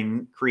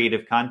supporting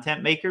creative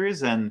content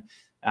makers. And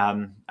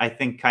I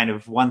think kind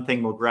of one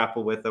thing we'll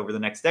grapple with over the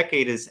next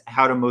decade is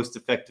how to most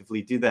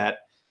effectively do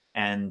that.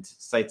 And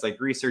sites like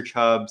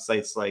ResearchHub,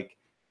 sites like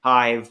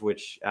Hive,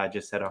 which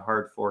just had a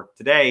hard fork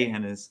today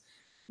and is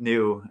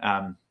new,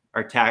 are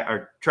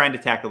trying to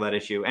tackle that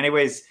issue.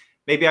 Anyways,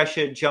 maybe I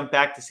should jump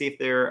back to see if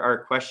there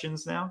are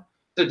questions now.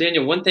 So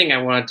Daniel, one thing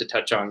I wanted to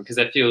touch on, because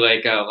I feel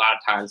like a lot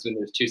of times when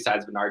there's two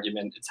sides of an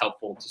argument, it's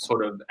helpful to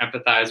sort of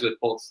empathize with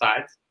both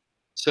sides.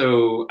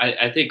 So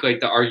I think like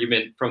the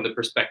argument from the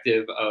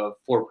perspective of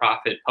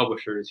for-profit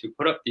publishers who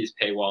put up these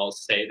paywalls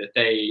say that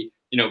they,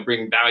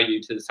 bring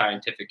value to the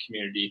scientific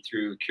community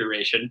through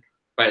curation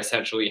by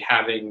essentially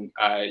having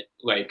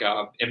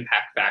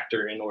impact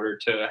factor in order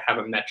to have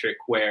a metric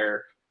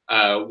where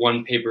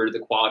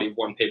the quality of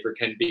one paper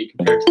can be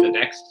compared to the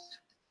next.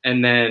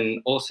 And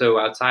then also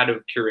outside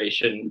of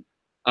curation,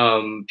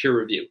 peer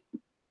review.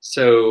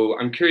 So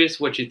I'm curious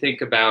what you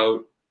think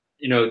about,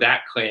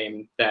 that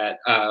claim that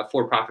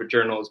for-profit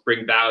journals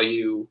bring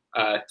value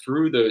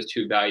through those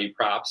two value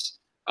props,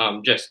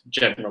 just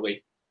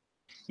generally.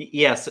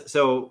 Yes.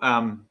 So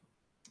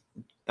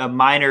a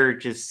minor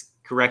just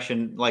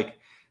correction, like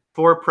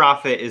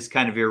for-profit is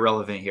kind of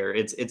irrelevant here.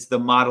 It's the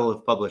model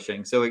of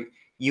publishing. So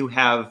you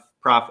have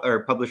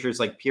publishers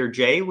like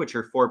PeerJ, which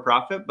are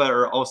for-profit, but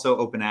are also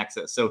open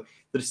access. So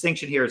the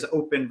distinction here is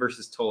open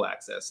versus toll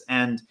access.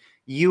 And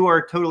you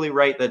are totally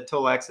right that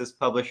toll access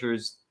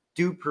publishers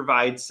do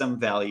provide some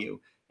value,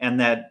 and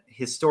that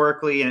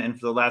historically and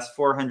for the last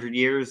 400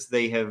 years,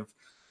 they have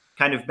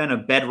kind of been a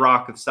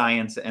bedrock of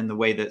science and the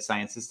way that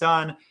science is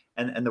done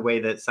and the way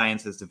that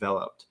science has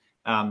developed.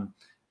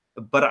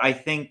 But I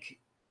think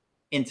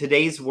in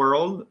today's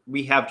world,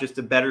 we have just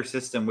a better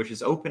system, which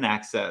is open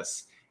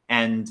access.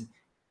 And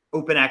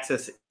open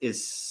access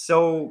is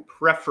so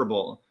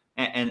preferable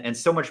and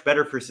so much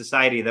better for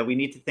society that we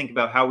need to think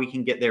about how we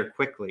can get there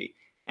quickly.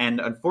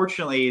 And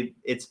unfortunately,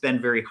 it's been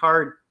very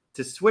hard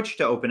to switch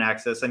to open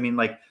access. I mean,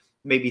 like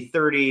maybe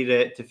 30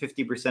 to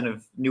 50%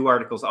 of new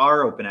articles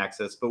are open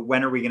access, but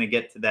when are we going to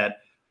get to that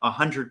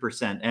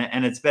 100%?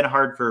 And it's been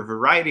hard for a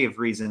variety of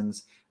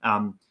reasons.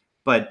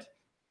 But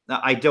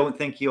I don't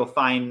think you'll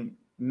find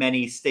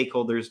many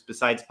stakeholders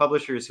besides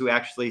publishers who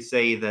actually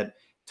say that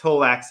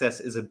toll access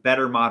is a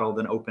better model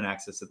than open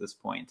access at this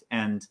point.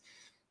 And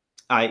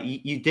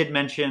you did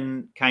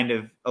mention kind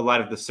of a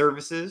lot of the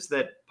services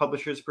that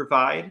publishers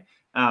provide.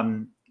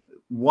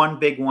 One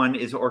big one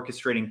is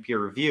orchestrating peer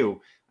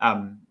review.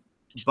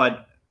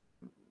 But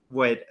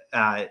what,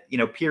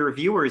 peer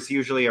reviewers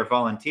usually are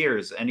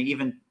volunteers, and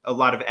even a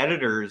lot of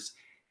editors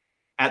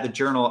at the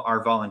journal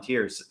are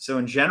volunteers. So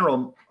in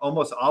general,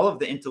 almost all of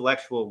the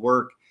intellectual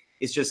work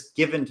is just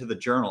given to the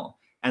journal.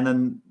 And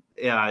then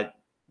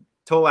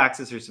toll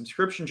access or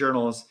subscription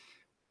journals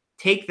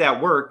take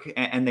that work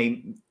and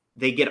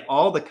they get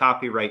all the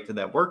copyright to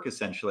that work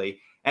essentially.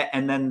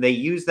 And then they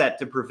use that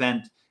to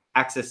prevent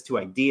access to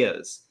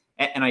ideas.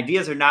 And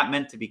ideas are not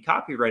meant to be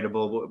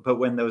copyrightable, but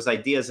when those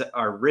ideas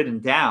are written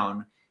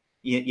down,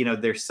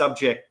 they're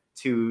subject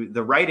to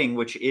the writing,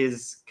 which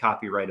is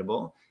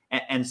copyrightable.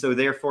 And so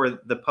therefore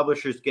the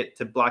publishers get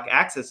to block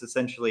access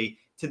essentially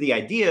to the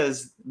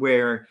ideas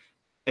where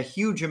a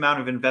huge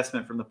amount of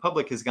investment from the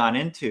public has gone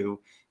into,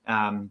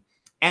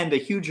 and a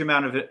huge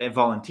amount of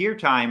volunteer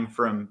time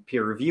from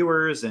peer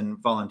reviewers and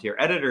volunteer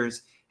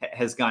editors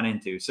has gone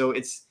into. So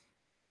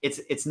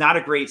it's not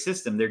a great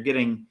system. They're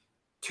getting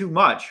too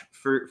much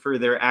for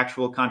their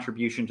actual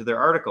contribution to their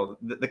article.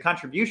 The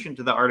contribution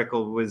to the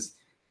article was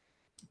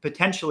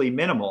potentially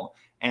minimal.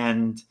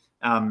 And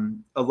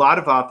a lot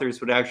of authors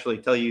would actually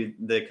tell you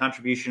the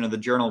contribution of the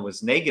journal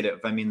was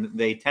negative. I mean,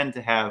 they tend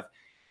to have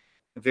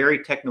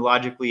very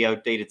technologically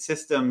outdated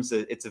systems.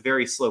 It's a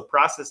very slow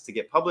process to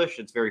get published.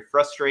 It's very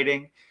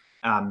frustrating.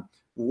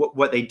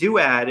 What they do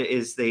add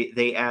is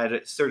they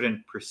add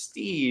certain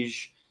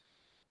prestige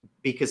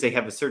because they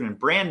have a certain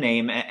brand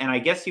name. And I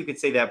guess you could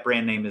say that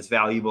brand name is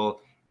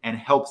valuable and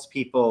helps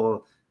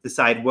people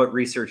decide what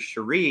research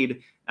to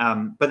read.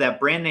 But that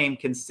brand name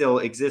can still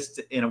exist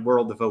in a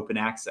world of open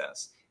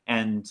access.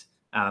 And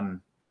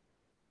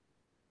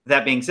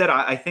that being said,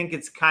 I think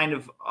it's kind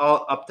of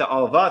all up to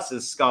all of us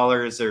as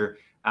scholars or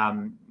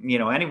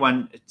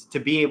anyone to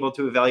be able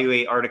to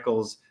evaluate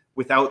articles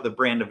without the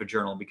brand of a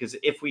journal. Because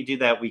if we do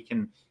that, we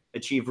can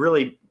achieve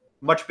really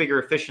much bigger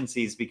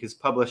efficiencies because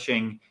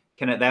publishing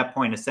can at that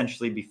point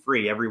essentially be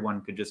free.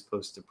 Everyone could just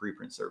post to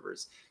preprint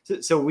servers.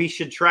 So we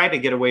should try to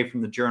get away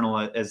from the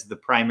journal as the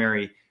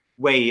primary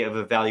way of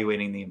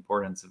evaluating the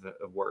importance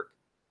of work.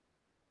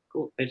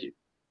 Cool, thank you.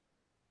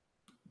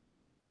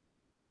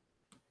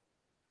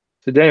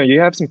 So Daniel, you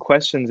have some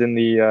questions in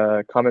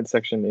the comment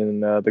section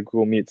in the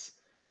Google Meets.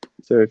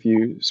 So if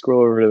you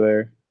scroll over to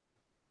there.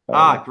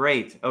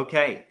 Great.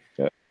 Okay.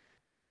 Yeah.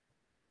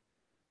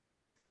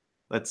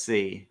 Let's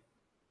see.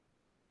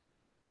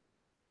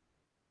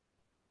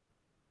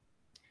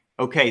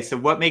 Okay, so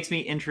what makes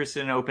me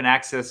interested in open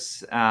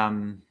access?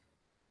 I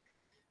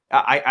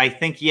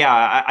think,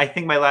 yeah, I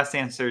think my last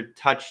answer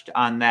touched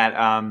on that.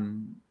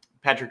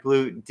 Patrick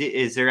Liu,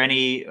 is there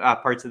any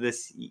parts of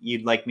this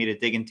you'd like me to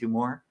dig into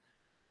more?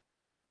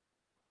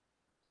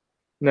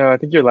 No, I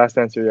think your last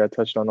answer,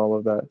 touched on all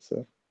of that.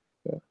 So,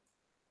 yeah.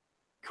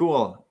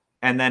 Cool.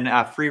 And then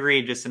Free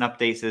Read, just an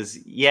update, says,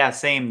 yeah,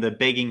 same. The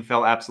begging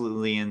felt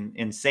absolutely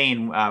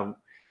insane.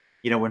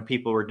 When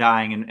people were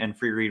dying and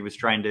Free Read was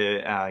trying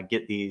to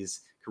get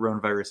these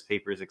coronavirus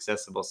papers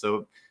accessible.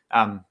 So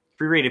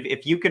Free Read,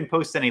 if you can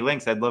post any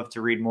links, I'd love to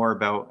read more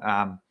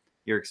about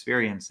your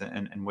experience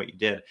and what you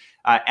did.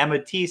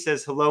 Emma T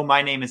says, hello,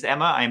 my name is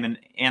Emma. I'm an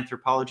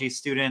anthropology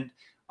student,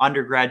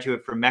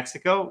 undergraduate from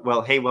Mexico.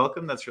 Well, hey,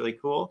 welcome. That's really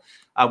cool.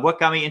 What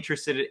got me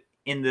interested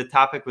in the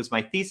topic was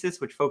my thesis,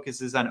 which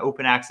focuses on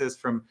open access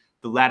from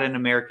the Latin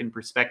American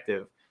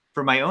perspective.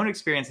 From my own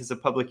experience as a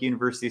public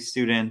university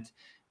student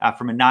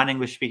from a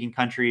non-English speaking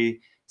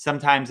country,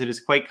 sometimes it is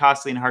quite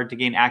costly and hard to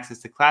gain access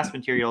to class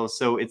materials.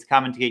 So it's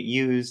common to get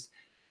used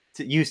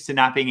to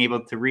not being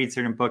able to read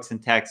certain books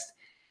and text.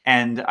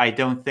 And I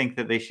don't think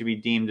that they should be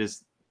deemed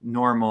as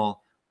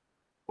normal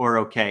or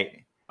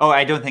okay. Oh,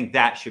 I don't think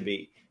that should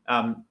be.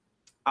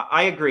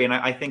 I agree. And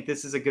I think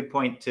this is a good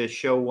point to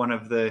show one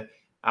of the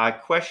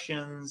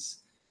questions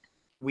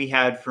we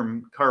had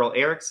from Carl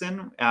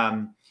Erickson,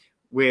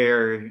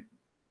 where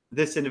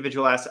this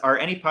individual asks, are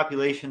any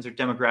populations or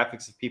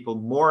demographics of people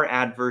more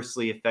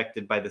adversely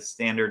affected by the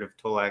standard of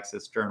toll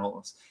access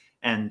journals?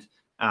 And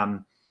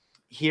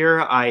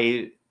here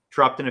I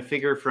dropped in a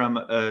figure from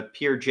a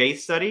peer J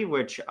study,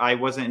 which I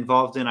wasn't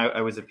involved in.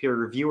 I was a peer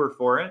reviewer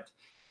for it.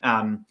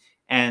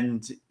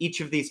 And each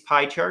of these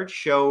pie charts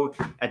show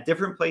at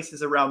different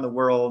places around the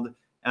world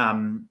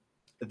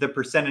the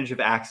percentage of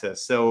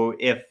access. So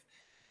if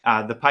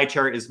the pie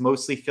chart is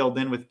mostly filled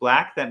in with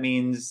black, that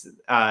means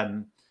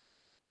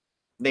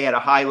they had a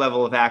high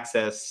level of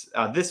access.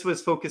 This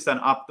was focused on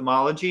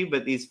ophthalmology,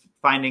 but these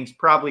findings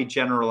probably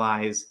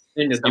generalize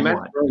Do you mind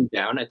somewhat. scrolling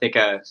down? I think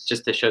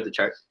just to show the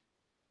chart.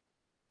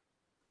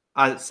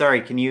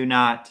 Sorry, do you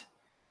not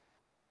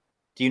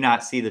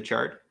see the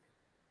chart?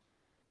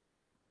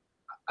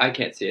 I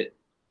can't see it.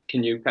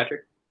 Can you,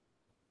 Patrick?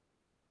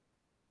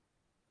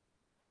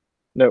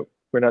 No,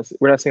 we're not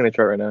seeing the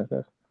chart right now.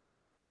 No.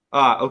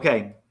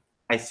 Okay.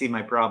 I see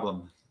my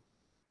problem.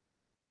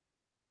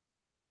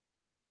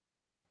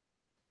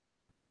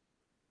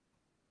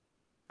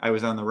 I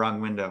was on the wrong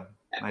window.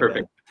 Yeah,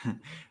 perfect.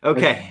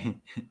 Okay.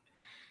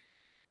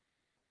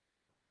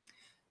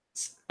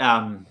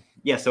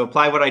 Yeah, so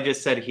apply what I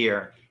just said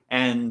here.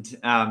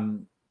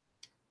 And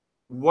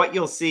what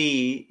you'll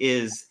see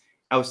is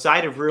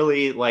outside of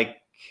really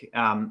like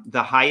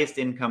the highest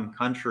income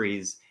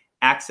countries,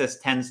 access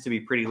tends to be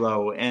pretty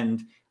low.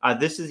 And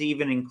this is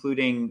even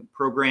including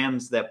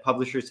programs that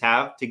publishers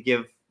have to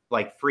give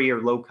like free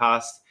or low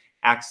cost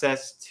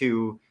access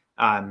to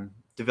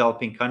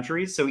developing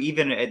countries. So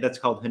even that's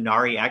called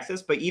Hinari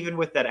access, but even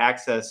with that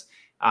access,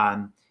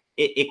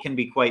 it can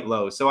be quite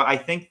low. So I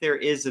think there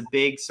is a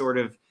big sort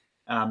of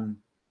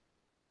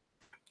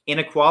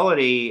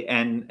inequality,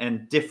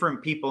 and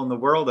different people in the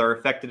world are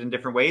affected in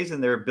different ways,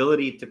 and their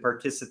ability to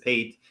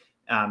participate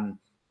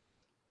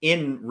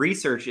in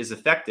research is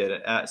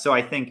affected. So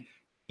I think,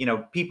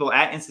 people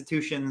at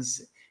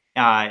institutions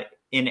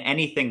in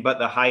anything but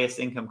the highest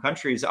income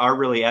countries are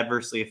really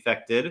adversely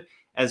affected,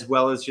 as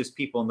well as just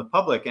people in the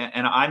public.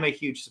 And I'm a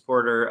huge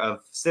supporter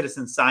of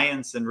citizen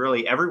science and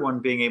really everyone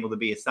being able to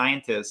be a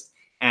scientist.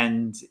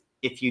 And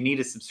if you need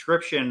a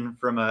subscription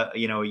from a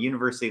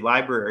university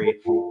library,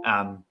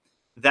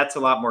 that's a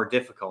lot more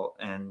difficult.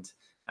 And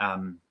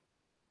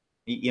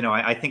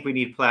I think we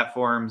need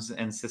platforms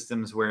and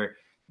systems where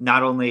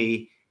not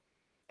only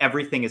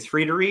everything is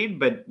free to read,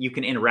 but you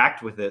can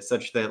interact with it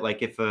such that,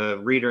 like, if a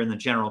reader in the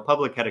general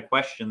public had a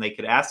question, they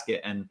could ask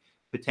it, and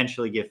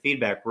potentially give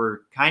feedback, we're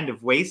kind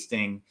of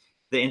wasting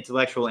the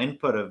intellectual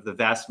input of the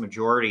vast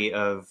majority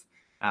of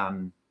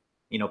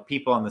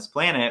people on this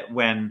planet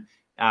when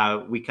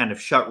we kind of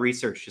shut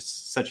research to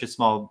such a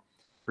small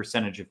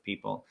percentage of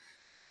people.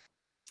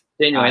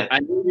 Daniel, I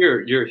know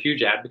you're a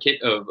huge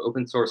advocate of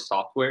open source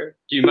software.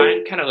 Do you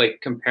mind kind of like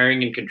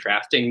comparing and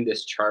contrasting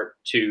this chart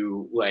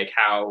to like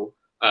how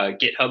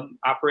GitHub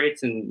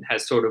operates and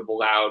has sort of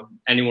allowed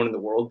anyone in the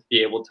world to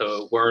be able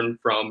to learn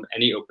from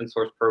any open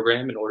source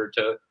program in order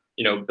to,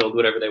 build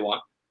whatever they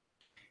want?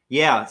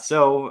 Yeah.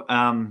 So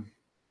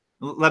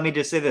let me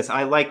just say this.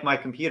 I like my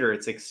computer.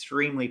 It's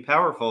extremely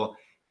powerful,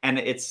 and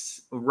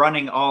it's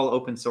running all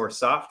open source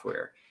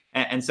software.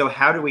 And so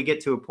how do we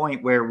get to a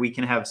point where we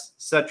can have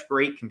such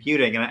great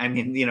computing? And I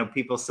mean,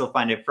 people still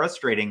find it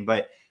frustrating,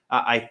 but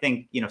I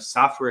think,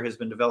 software has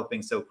been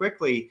developing so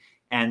quickly.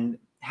 And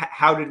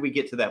how did we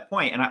get to that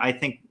point? And I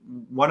think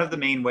one of the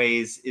main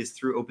ways is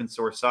through open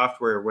source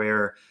software,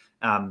 where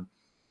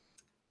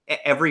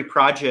every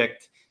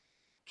project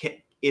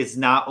is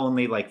not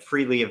only like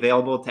freely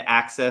available to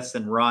access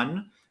and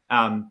run,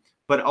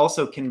 but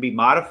also can be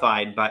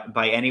modified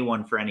by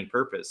anyone for any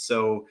purpose.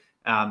 So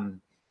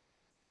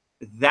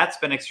that's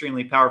been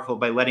extremely powerful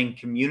by letting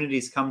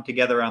communities come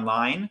together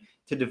online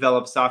to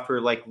develop software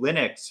like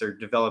Linux, or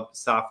develop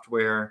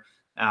software,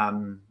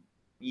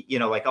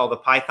 like all the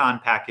Python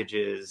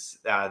packages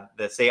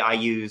that say I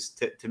use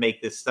to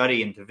make this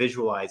study and to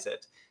visualize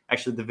it.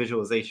 Actually, the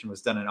visualization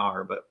was done in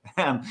R, but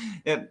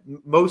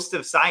most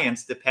of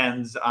science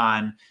depends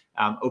on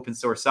open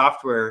source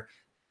software.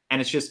 And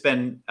it's just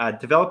been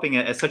developing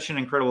at such an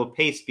incredible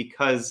pace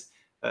because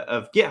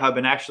of GitHub.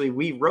 And actually,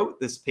 we wrote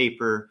this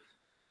paper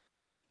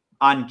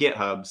on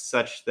GitHub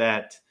such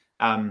that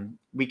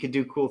we could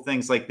do cool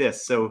things like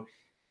this. So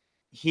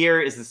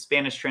here is the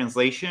Spanish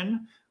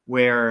translation,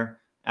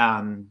 where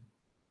Humberto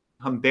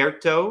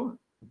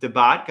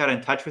Debat got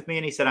in touch with me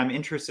and he said, I'm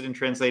interested in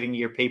translating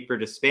your paper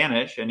to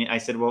Spanish. And I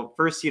said, well,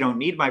 first, you don't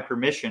need my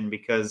permission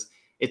because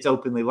it's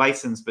openly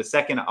licensed. But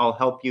second, I'll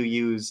help you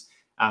use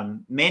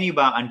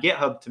Manubot on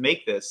GitHub to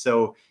make this.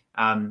 So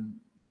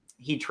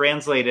he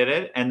translated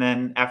it. And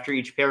then after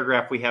each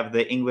paragraph, we have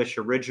the English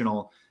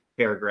original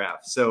paragraph.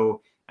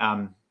 So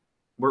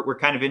we're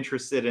kind of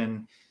interested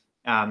in,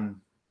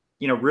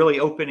 really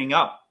opening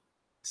up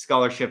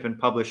scholarship and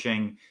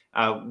publishing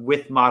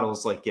with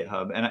models like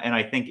GitHub. And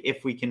I think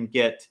if we can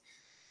get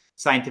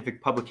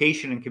scientific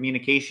publication and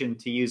communication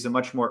to use a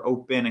much more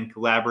open and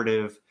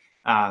collaborative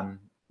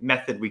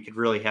method, we could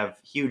really have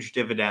huge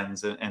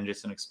dividends and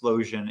just an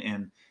explosion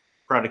in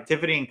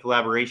productivity and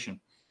collaboration.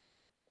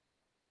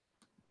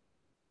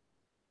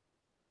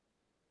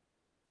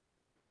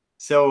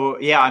 So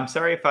yeah, I'm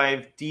sorry if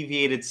I've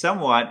deviated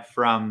somewhat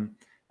from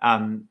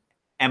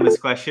Emma's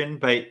question,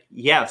 but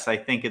yes, I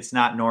think it's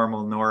not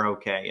normal nor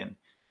okay.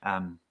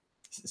 And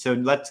so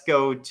let's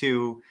go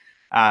to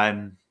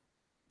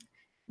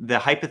the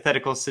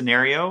hypothetical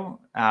scenario.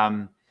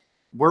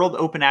 World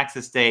Open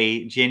Access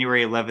Day,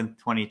 January 11th,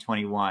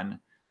 2021.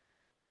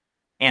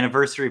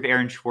 Anniversary of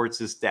Aaron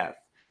Swartz's death.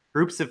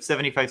 Groups of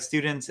 75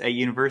 students at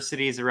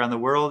universities around the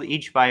world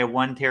each buy a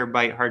 1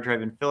 terabyte hard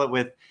drive and fill it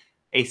with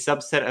a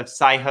subset of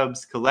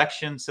Sci-Hub's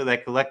collection so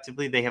that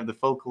collectively they have the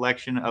full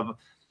collection of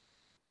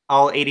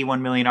all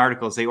 81 million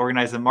articles. They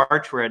organize a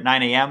march where at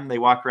 9 a.m. they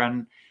walk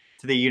around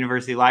to the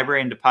university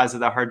library and deposit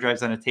the hard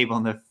drives on a table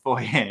in the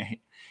foyer.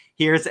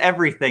 Here's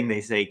everything,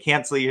 they say.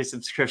 Cancel your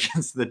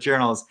subscriptions to the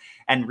journals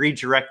and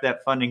redirect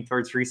that funding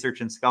towards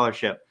research and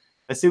scholarship.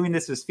 Assuming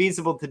this was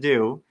feasible to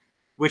do,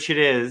 which it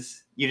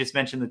is, you just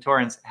mentioned the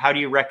torrents, how do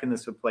you reckon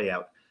this would play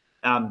out?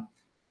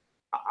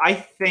 I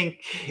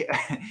think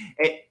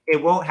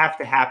it won't have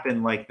to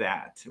happen like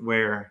that,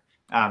 where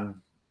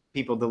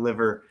people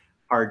deliver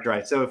hard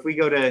drives. So if we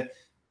go to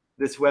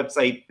this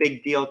website,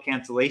 Big Deal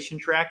Cancellation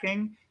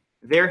Tracking,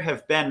 there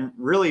have been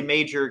really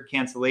major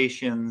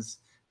cancellations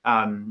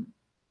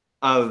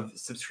of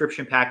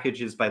subscription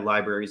packages by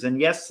libraries. And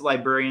yes,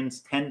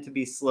 librarians tend to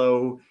be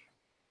slow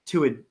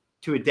to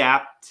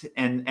adapt,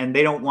 and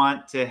they don't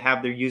want to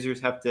have their users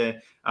have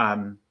to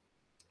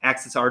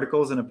access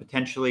articles in a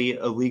potentially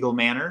illegal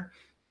manner.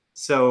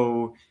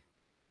 So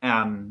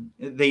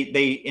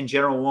they in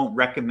general won't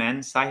recommend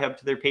Sci-Hub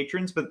to their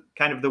patrons, but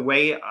kind of the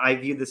way I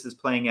view this as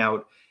playing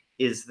out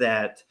is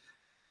that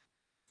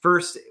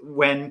first,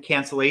 when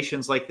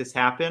cancellations like this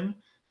happen,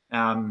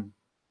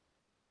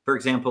 for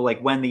example, like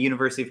when the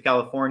University of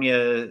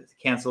California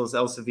cancels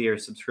Elsevier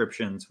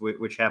subscriptions,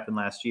 which happened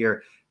last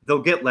year, they'll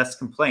get less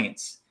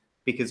complaints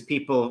because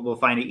people will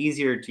find it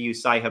easier to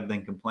use Sci-Hub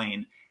than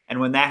complain. And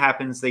when that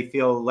happens, they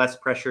feel less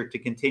pressure to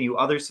continue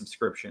other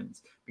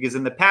subscriptions. Because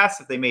in the past,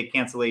 if they made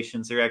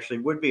cancellations, there actually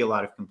would be a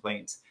lot of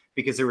complaints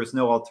because there was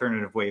no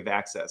alternative way of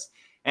access.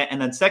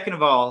 And then second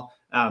of all,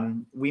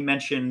 we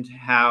mentioned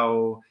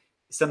how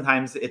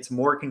sometimes it's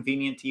more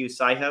convenient to use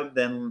Sci-Hub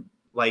than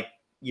like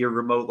your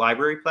remote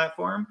library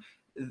platform.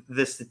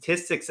 The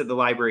statistics that the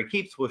library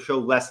keeps will show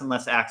less and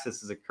less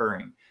access is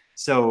occurring.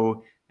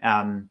 So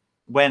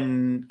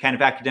when kind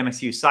of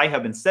academics use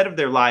Sci-Hub instead of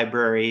their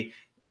library,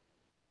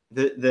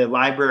 the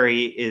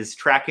library is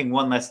tracking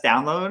one less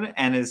download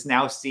and is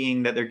now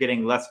seeing that they're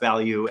getting less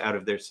value out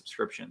of their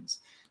subscriptions.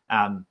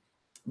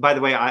 By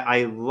the way,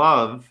 I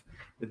love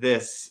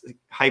this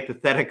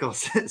hypothetical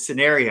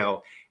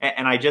scenario.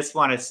 And I just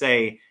want to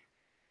say,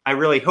 I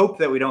really hope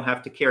that we don't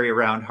have to carry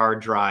around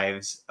hard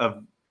drives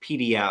of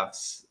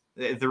PDFs.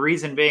 The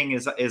reason being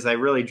is I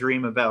really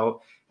dream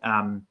about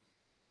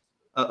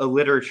a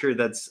literature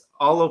that's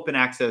all open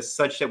access,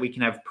 such that we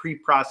can have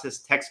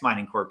pre-processed text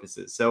mining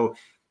corpuses. So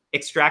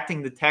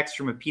extracting the text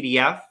from a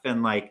PDF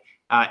and like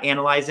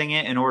analyzing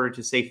it in order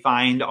to say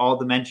find all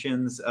the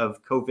mentions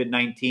of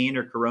COVID-19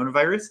 or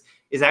coronavirus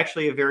is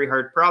actually a very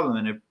hard problem.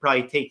 And it'd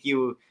probably take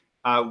you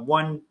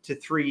 1 to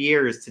 3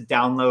 years to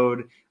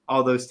download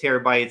all those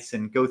terabytes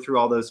and go through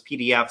all those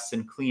PDFs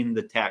and clean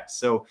the text.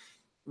 So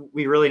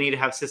we really need to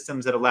have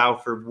systems that allow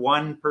for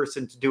one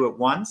person to do it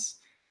once,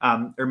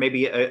 or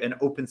maybe an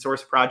open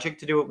source project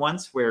to do it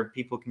once, where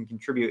people can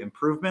contribute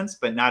improvements,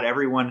 but not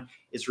everyone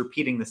is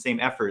repeating the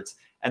same efforts.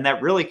 And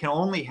that really can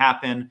only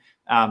happen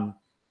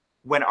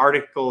when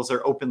articles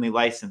are openly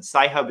licensed.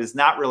 Sci-Hub is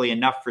not really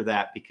enough for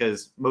that,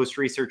 because most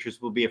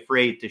researchers will be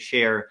afraid to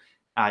share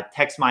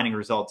text mining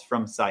results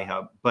from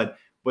Sci-Hub. But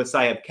what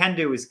Sci-Hub can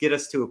do is get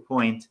us to a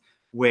point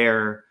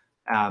where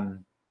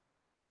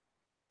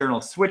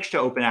journals switch to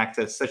open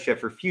access, such that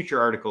for future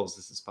articles,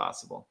 this is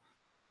possible.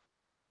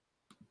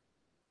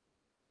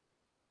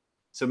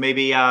 So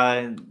maybe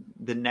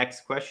the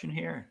next question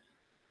here.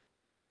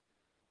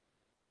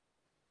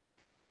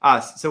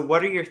 So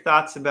what are your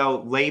thoughts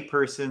about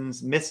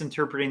laypersons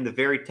misinterpreting the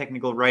very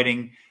technical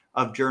writing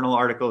of journal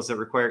articles that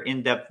require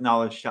in-depth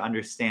knowledge to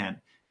understand?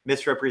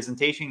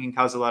 Misrepresentation can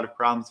cause a lot of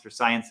problems for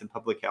science and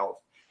public health.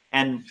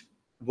 And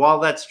while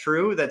that's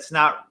true, that's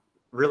not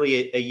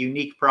really a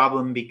unique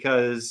problem,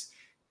 because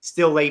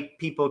still lay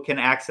people can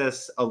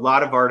access a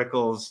lot of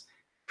articles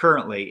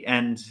currently,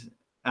 and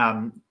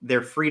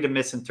they're free to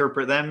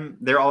misinterpret them.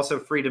 They're also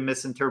free to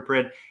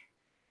misinterpret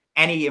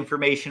any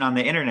information on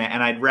the internet.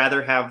 And I'd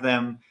rather have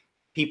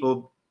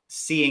people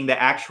seeing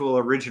the actual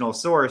original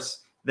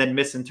source than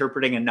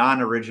misinterpreting a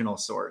non-original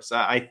source.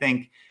 I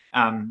think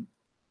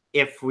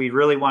if we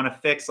really want to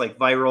fix like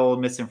viral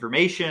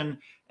misinformation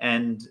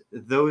and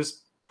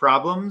those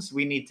problems,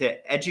 we need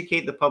to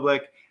educate the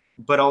public,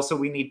 but also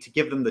we need to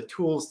give them the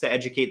tools to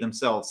educate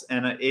themselves.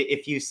 And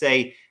if you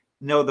say,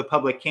 no, the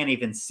public can't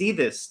even see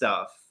this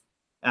stuff,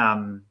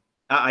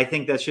 I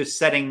think that's just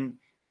setting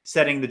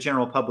the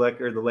general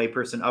public or the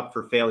layperson up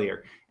for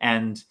failure.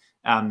 And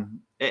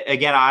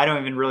again, I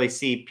don't even really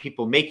see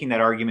people making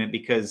that argument,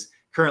 because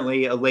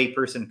currently a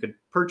layperson could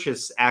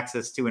purchase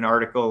access to an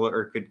article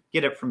or could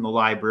get it from the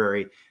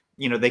library.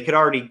 You know, they could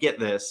already get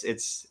this.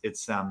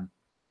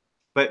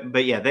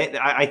 But yeah,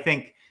 I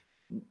think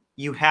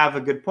you have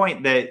a good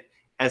point that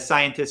as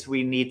scientists,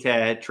 we need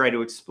to try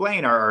to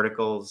explain our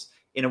articles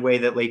in a way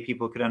that lay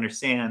people could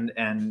understand.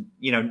 And,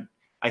 you know,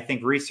 I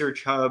think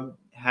ResearchHub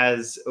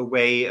has a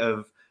way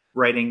of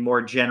writing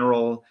more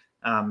general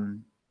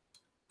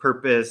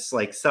purpose,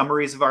 like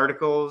summaries of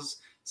articles.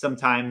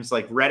 Sometimes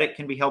like Reddit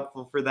can be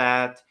helpful for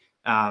that.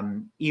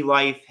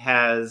 eLife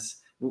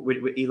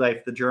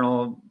eLife, the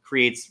journal,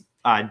 creates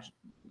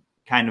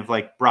kind of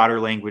like broader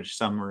language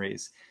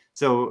summaries.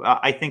 So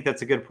I think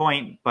that's a good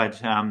point,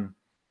 but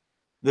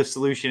the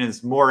solution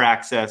is more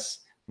access,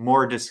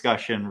 more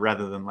discussion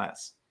rather than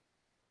less.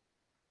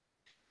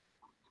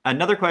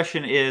 Another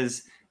question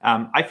is,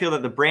 I feel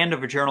that the brand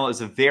of a journal is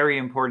a very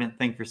important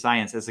thing for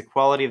science, as the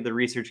quality of the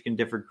research can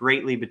differ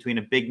greatly between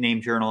a big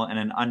name journal and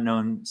an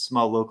unknown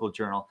small local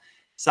journal.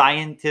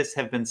 Scientists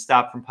have been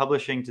stopped from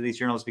publishing to these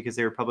journals because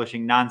they were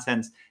publishing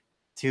nonsense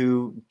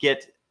to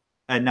get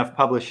enough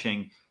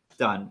publishing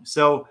done.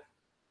 So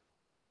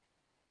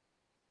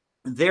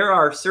there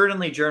are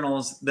certainly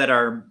journals that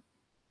are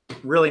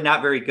really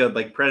not very good,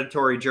 like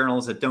predatory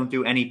journals that don't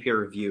do any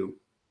peer review.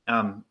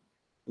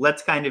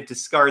 Let's kind of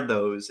discard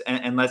those,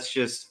 and let's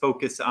just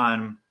focus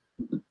on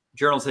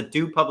journals that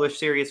do publish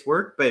serious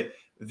work, but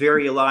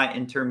vary a lot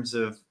in terms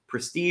of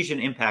prestige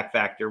and impact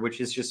factor, which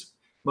is just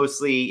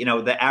mostly, you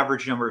know, the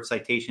average number of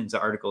citations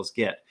that articles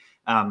get.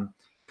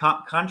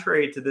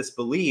 Contrary to this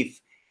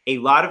belief, a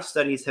lot of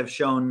studies have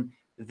shown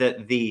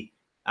that the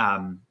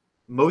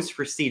most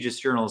prestigious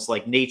journals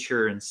like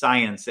Nature and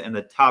Science and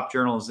the top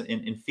journals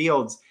in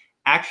fields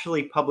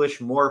actually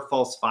publish more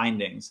false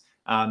findings.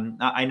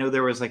 I know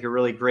there was like a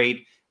really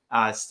great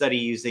study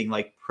using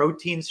like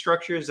protein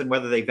structures and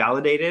whether they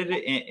validated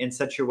in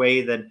such a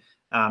way that,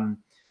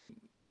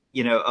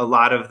 you know, a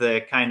lot of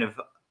the kind of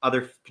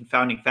other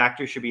confounding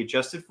factors should be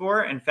adjusted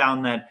for, and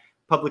found that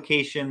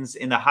publications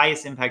in the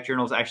highest impact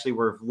journals actually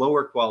were of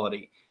lower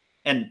quality.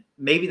 And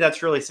maybe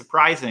that's really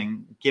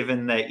surprising,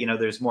 given that, you know,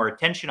 there's more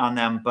attention on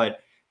them. But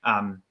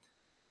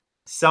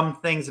some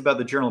things about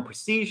the journal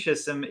prestige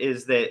system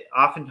is that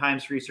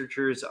oftentimes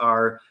researchers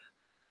are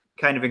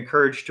kind of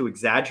encouraged to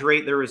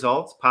exaggerate their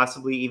results,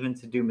 possibly even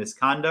to do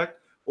misconduct,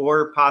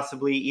 or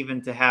possibly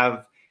even to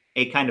have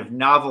a kind of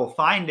novel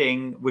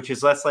finding, which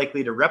is less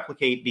likely to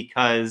replicate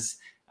because,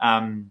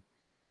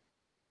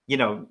 you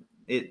know,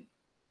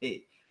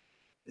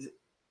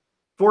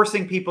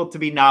 forcing people to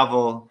be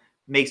novel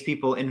makes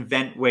people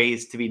invent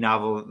ways to be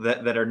novel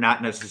that are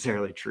not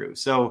necessarily true.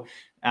 So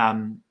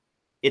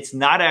it's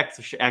not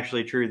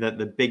actually true that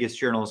the biggest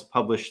journals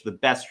publish the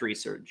best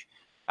research.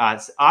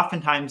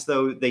 Oftentimes,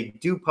 though, they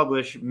do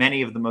publish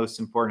many of the most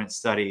important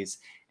studies,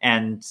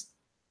 and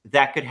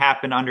that could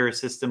happen under a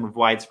system of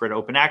widespread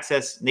open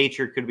access.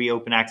 Nature could be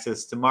open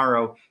access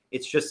tomorrow.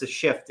 It's just a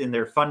shift in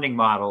their funding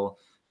model,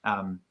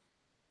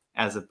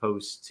 as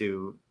opposed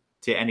to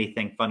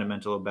anything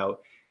fundamental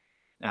about.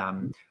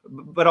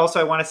 But also,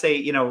 I want to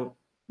say,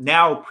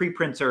 now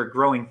preprints are a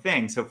growing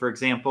thing. So, for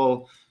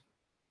example,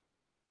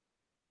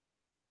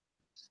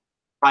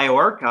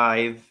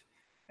 bioRxiv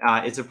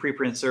is a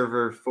preprint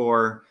server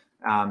for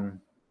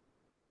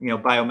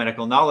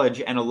biomedical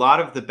knowledge, and a lot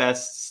of the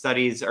best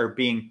studies are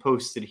being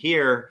posted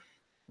here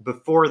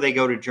before they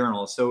go to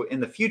journals. So in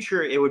the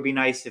future, it would be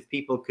nice if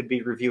people could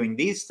be reviewing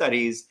these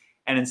studies,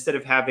 and instead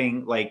of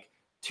having like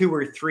 2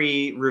 or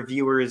 3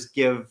 reviewers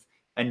give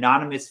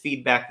anonymous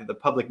feedback that the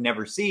public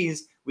never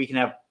sees, we can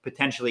have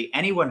potentially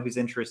anyone who's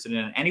interested in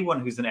it,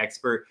 anyone who's an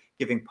expert,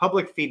 giving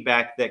public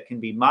feedback that can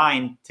be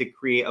mined to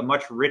create a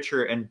much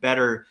richer and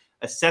better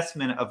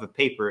assessment of a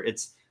paper.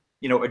 It's,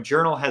 a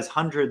journal has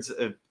hundreds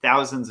of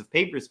thousands of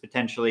papers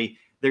potentially.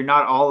 They're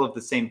not all of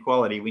the same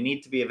quality. We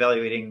need to be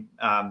evaluating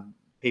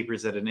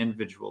papers at an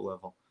individual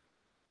level.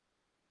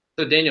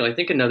 So Daniel, I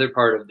think another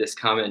part of this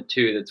comment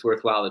too that's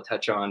worthwhile to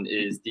touch on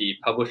is the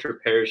publish or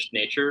perish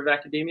nature of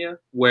academia,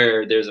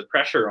 where there's a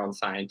pressure on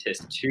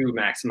scientists to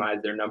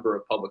maximize their number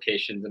of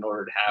publications in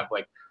order to have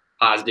like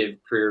positive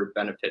career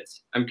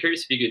benefits. I'm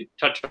curious if you could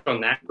touch on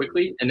that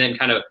quickly, and then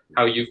kind of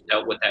how you've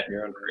dealt with that in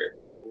your own career.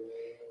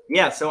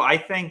 Yeah, so I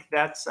think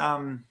that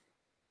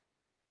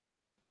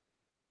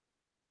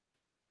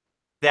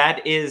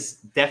is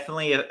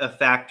definitely a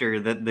factor,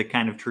 that the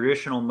kind of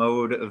traditional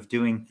mode of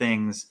doing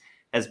things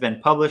has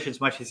been publish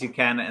as much as you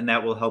can, and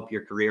that will help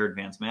your career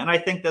advancement. And I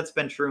think that's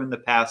been true in the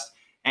past,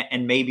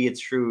 and maybe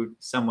it's true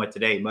somewhat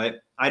today,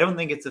 but I don't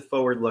think it's a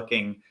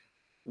forward-looking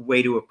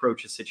way to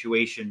approach a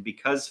situation,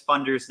 because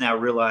funders now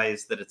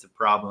realize that it's a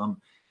problem.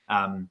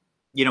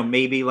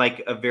 Maybe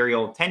like a very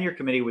old tenure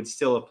committee would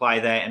still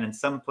apply that, and in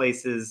some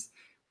places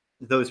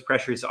those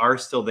pressures are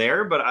still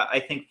there, but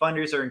I think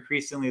funders are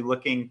increasingly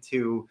looking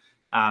to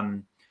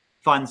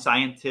fund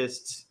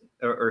scientists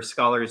or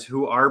scholars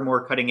who are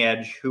more cutting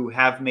edge, who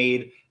have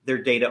made their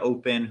data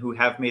open, who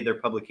have made their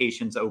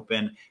publications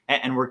open,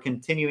 and we're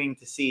continuing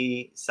to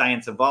see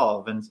science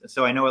evolve. And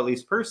so I know, at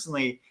least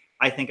personally,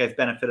 I think I've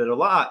benefited a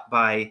lot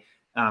by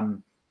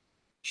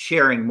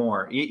sharing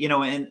more.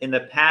 In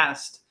the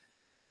past,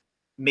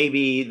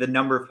 maybe the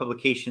number of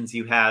publications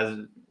you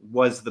had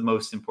was the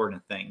most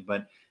important thing,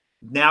 but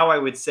now I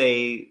would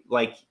say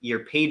like your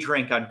page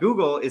rank on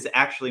Google is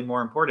actually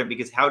more important,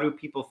 because how do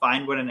people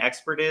find what an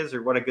expert is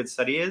or what a good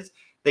study is?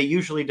 They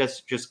usually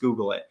just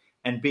Google it.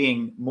 And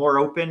being more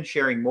open,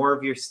 sharing more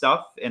of your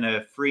stuff in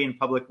a free and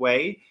public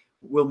way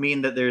will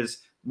mean that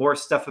there's more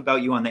stuff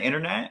about you on the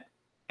internet.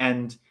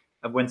 And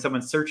when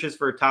someone searches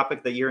for a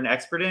topic that you're an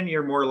expert in,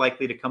 you're more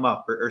likely to come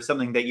up, or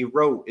something that you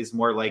wrote is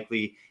more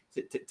likely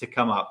to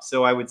come up.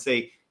 So I would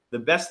say the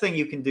best thing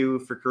you can do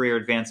for career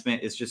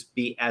advancement is just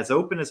be as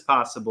open as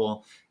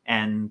possible.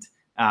 And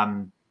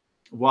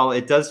while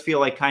it does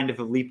feel like kind of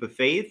a leap of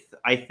faith,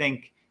 I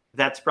think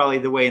that's probably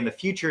the way in the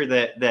future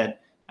that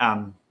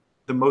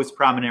the most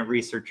prominent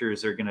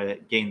researchers are going to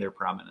gain their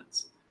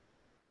prominence.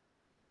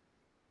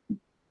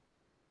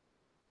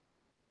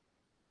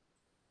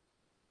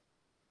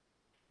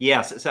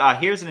 Yes. So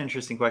here's an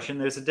interesting question.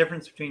 There's a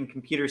difference between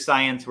computer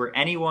science, where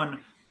anyone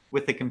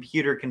with a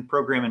computer can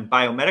program, in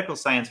biomedical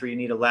science, where you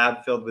need a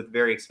lab filled with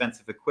very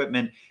expensive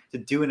equipment to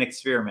do an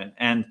experiment.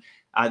 And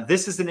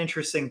this is an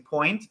interesting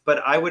point,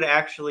 but I would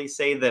actually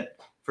say that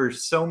for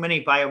so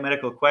many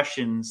biomedical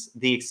questions,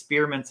 the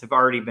experiments have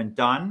already been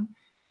done.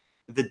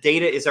 The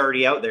data is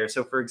already out there.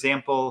 So for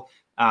example,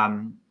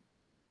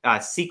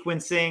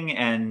 sequencing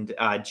and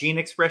gene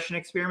expression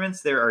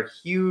experiments, there are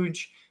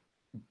huge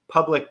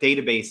public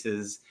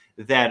databases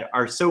that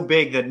are so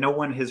big that no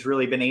one has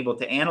really been able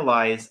to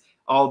analyze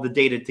all the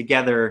data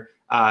together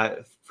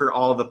for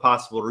all of the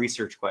possible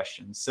research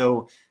questions.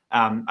 So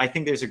I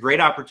think there's a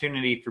great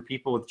opportunity for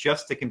people with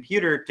just a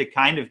computer to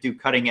kind of do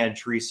cutting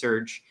edge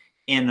research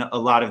in a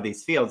lot of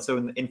these fields. So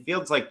in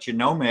fields like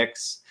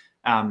genomics,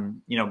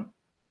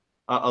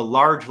 a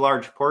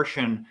large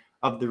portion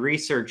of the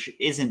research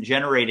isn't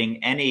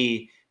generating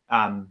any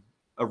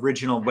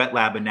original wet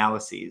lab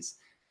analyses,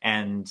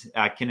 and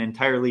can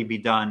entirely be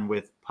done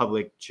with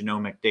public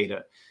genomic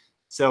data.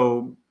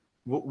 So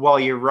while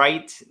you're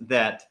right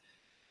that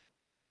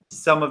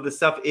some of the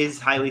stuff is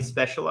highly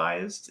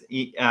specialized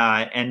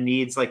and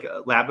needs like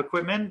lab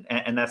equipment,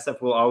 and that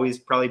stuff will always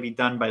probably be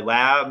done by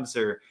labs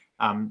or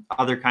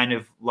other kind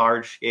of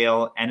large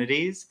scale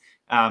entities,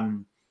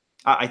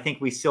 I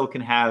think we still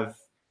can have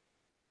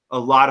a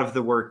lot of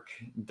the work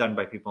done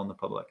by people in the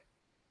public.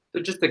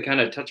 So just to kind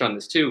of touch on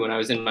this too, when I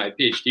was in my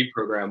PhD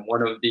program,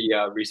 one of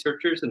the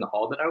researchers in the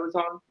hall that I was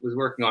on was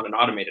working on an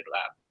automated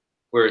lab.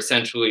 where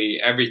essentially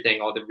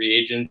everything, all the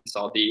reagents,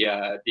 all the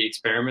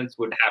experiments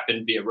would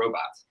happen via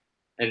robots.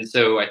 And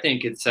so I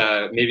think it's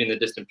maybe in the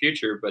distant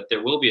future, but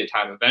there will be a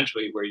time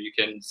eventually where you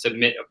can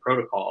submit a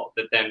protocol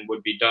that then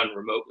would be done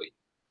remotely.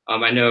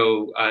 I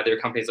know there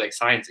are companies like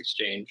Science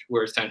Exchange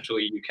where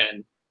essentially you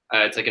can,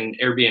 it's like an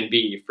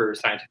Airbnb for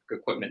scientific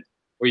equipment,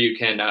 where you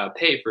can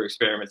pay for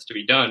experiments to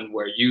be done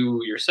where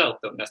you yourself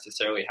don't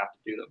necessarily have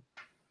to do them.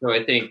 So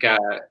I think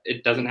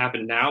it doesn't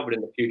happen now, but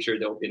in the future,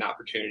 there will be an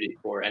opportunity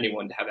for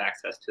anyone to have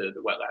access to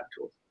the wet lab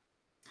tools.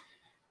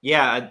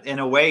 Yeah, in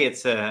a way,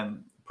 it's a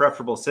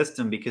preferable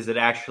system because it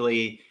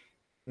actually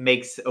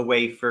makes a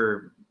way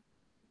for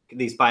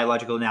these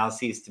biological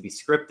analyses to be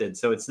scripted.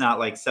 So it's not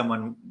like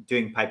someone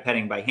doing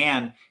pipetting by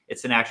hand.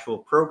 It's an actual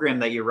program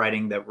that you're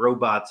writing that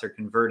robots are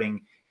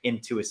converting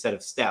into a set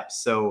of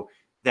steps. So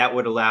that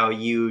would allow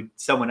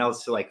someone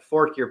else to like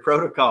fork your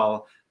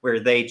protocol where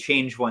they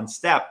change one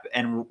step,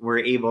 and we're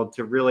able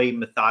to really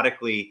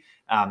methodically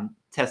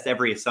test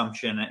every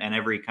assumption and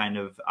every kind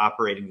of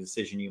operating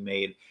decision you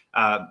made.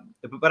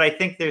 But I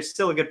think there's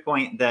still a good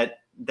point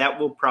that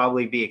will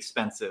probably be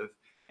expensive.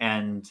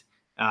 And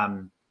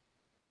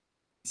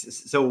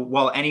so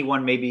while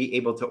anyone may be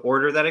able to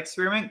order that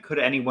experiment, could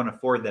anyone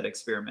afford that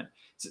experiment?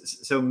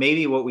 So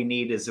maybe what we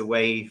need is a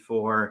way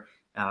for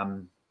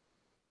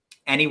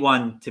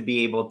anyone to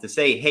be able to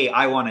say, hey,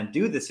 I want to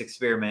do this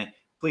experiment,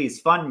 please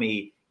fund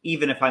me,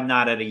 even if I'm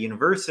not at a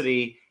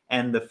university,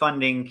 and the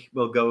funding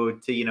will go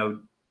to,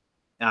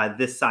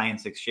 this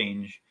science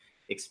exchange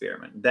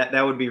experiment.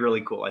 That would be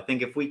really cool. I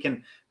think if we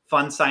can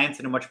fund science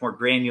in a much more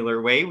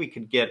granular way, we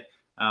could get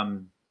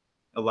a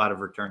lot of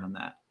return on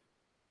that.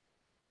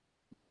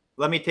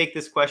 Let me take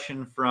this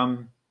question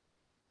from,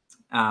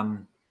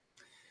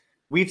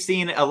 we've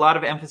seen a lot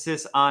of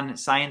emphasis on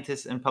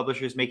scientists and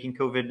publishers making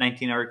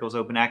COVID-19 articles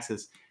open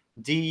access.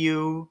 Do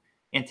you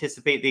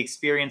anticipate the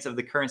experience of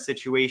the current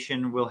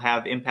situation will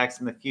have impacts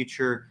in the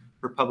future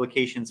for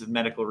publications of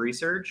medical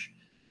research?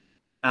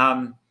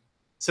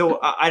 So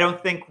I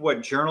don't think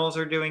what journals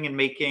are doing in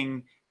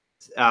making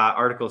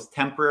articles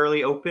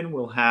temporarily open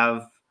will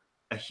have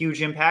a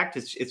huge impact.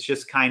 It's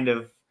just kind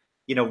of,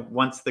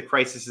 once the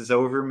crisis is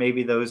over,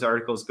 maybe those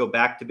articles go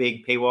back to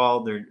being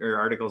paywalled, or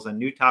articles on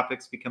new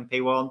topics become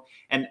paywalled.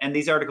 And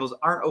these articles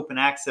aren't open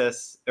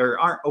access or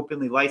aren't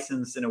openly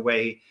licensed in a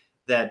way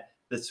that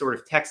the sort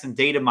of text and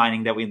data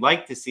mining that we'd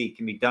like to see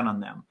can be done on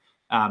them.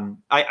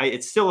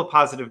 It's still a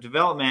positive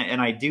development, and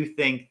I do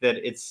think that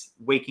it's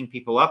waking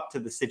people up to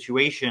the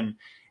situation.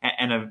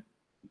 And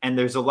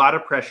there's a lot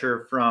of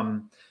pressure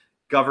from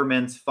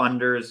governments,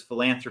 funders,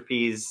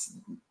 philanthropies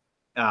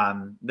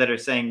that are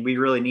saying we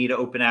really need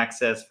open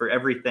access for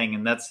everything.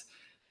 And that's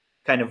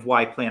kind of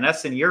why Plan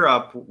S in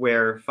Europe,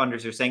 where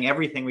funders are saying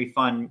everything we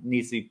fund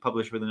needs to be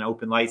published with an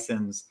open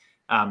license,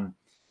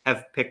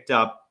 have picked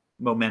up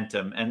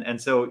momentum. And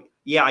so,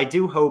 yeah, I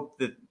do hope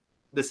that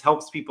this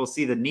helps people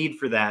see the need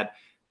for that.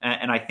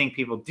 And I think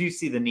people do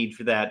see the need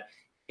for that.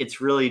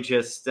 It's really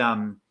just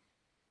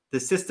the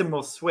system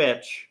will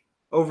switch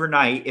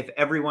overnight if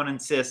everyone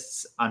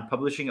insists on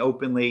publishing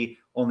openly,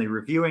 only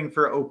reviewing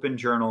for open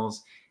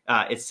journals,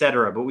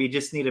 etc. But we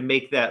just need to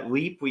make that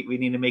leap. We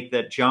need to make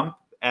that jump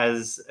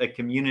as a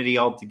community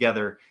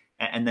altogether,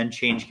 and then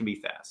change can be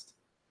fast.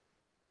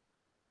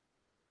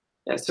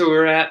 Yeah, so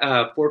we're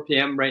at 4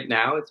 p.m. right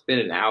now. It's been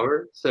an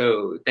hour.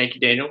 So thank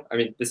you, Daniel. I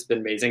mean, this has been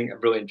amazing.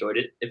 I've really enjoyed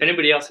it. If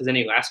anybody else has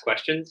any last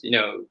questions,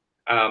 go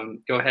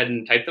ahead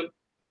and type them.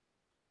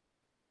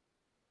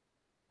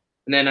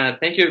 And then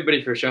thank you,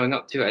 everybody, for showing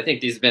up, too. I think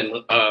these have been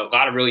a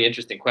lot of really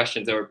interesting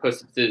questions that were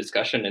posted to the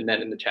discussion and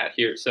then in the chat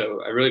here.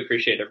 So I really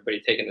appreciate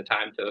everybody taking the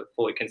time to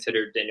fully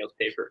consider Daniel's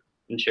paper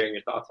and sharing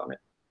your thoughts on it.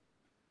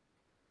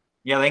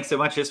 Yeah, thanks so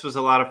much. This was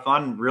a lot of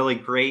fun. Really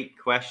great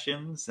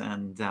questions.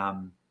 And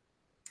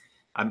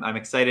I'm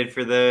excited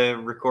for the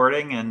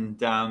recording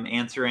and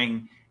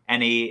answering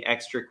any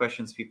extra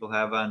questions people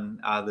have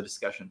on the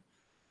discussion.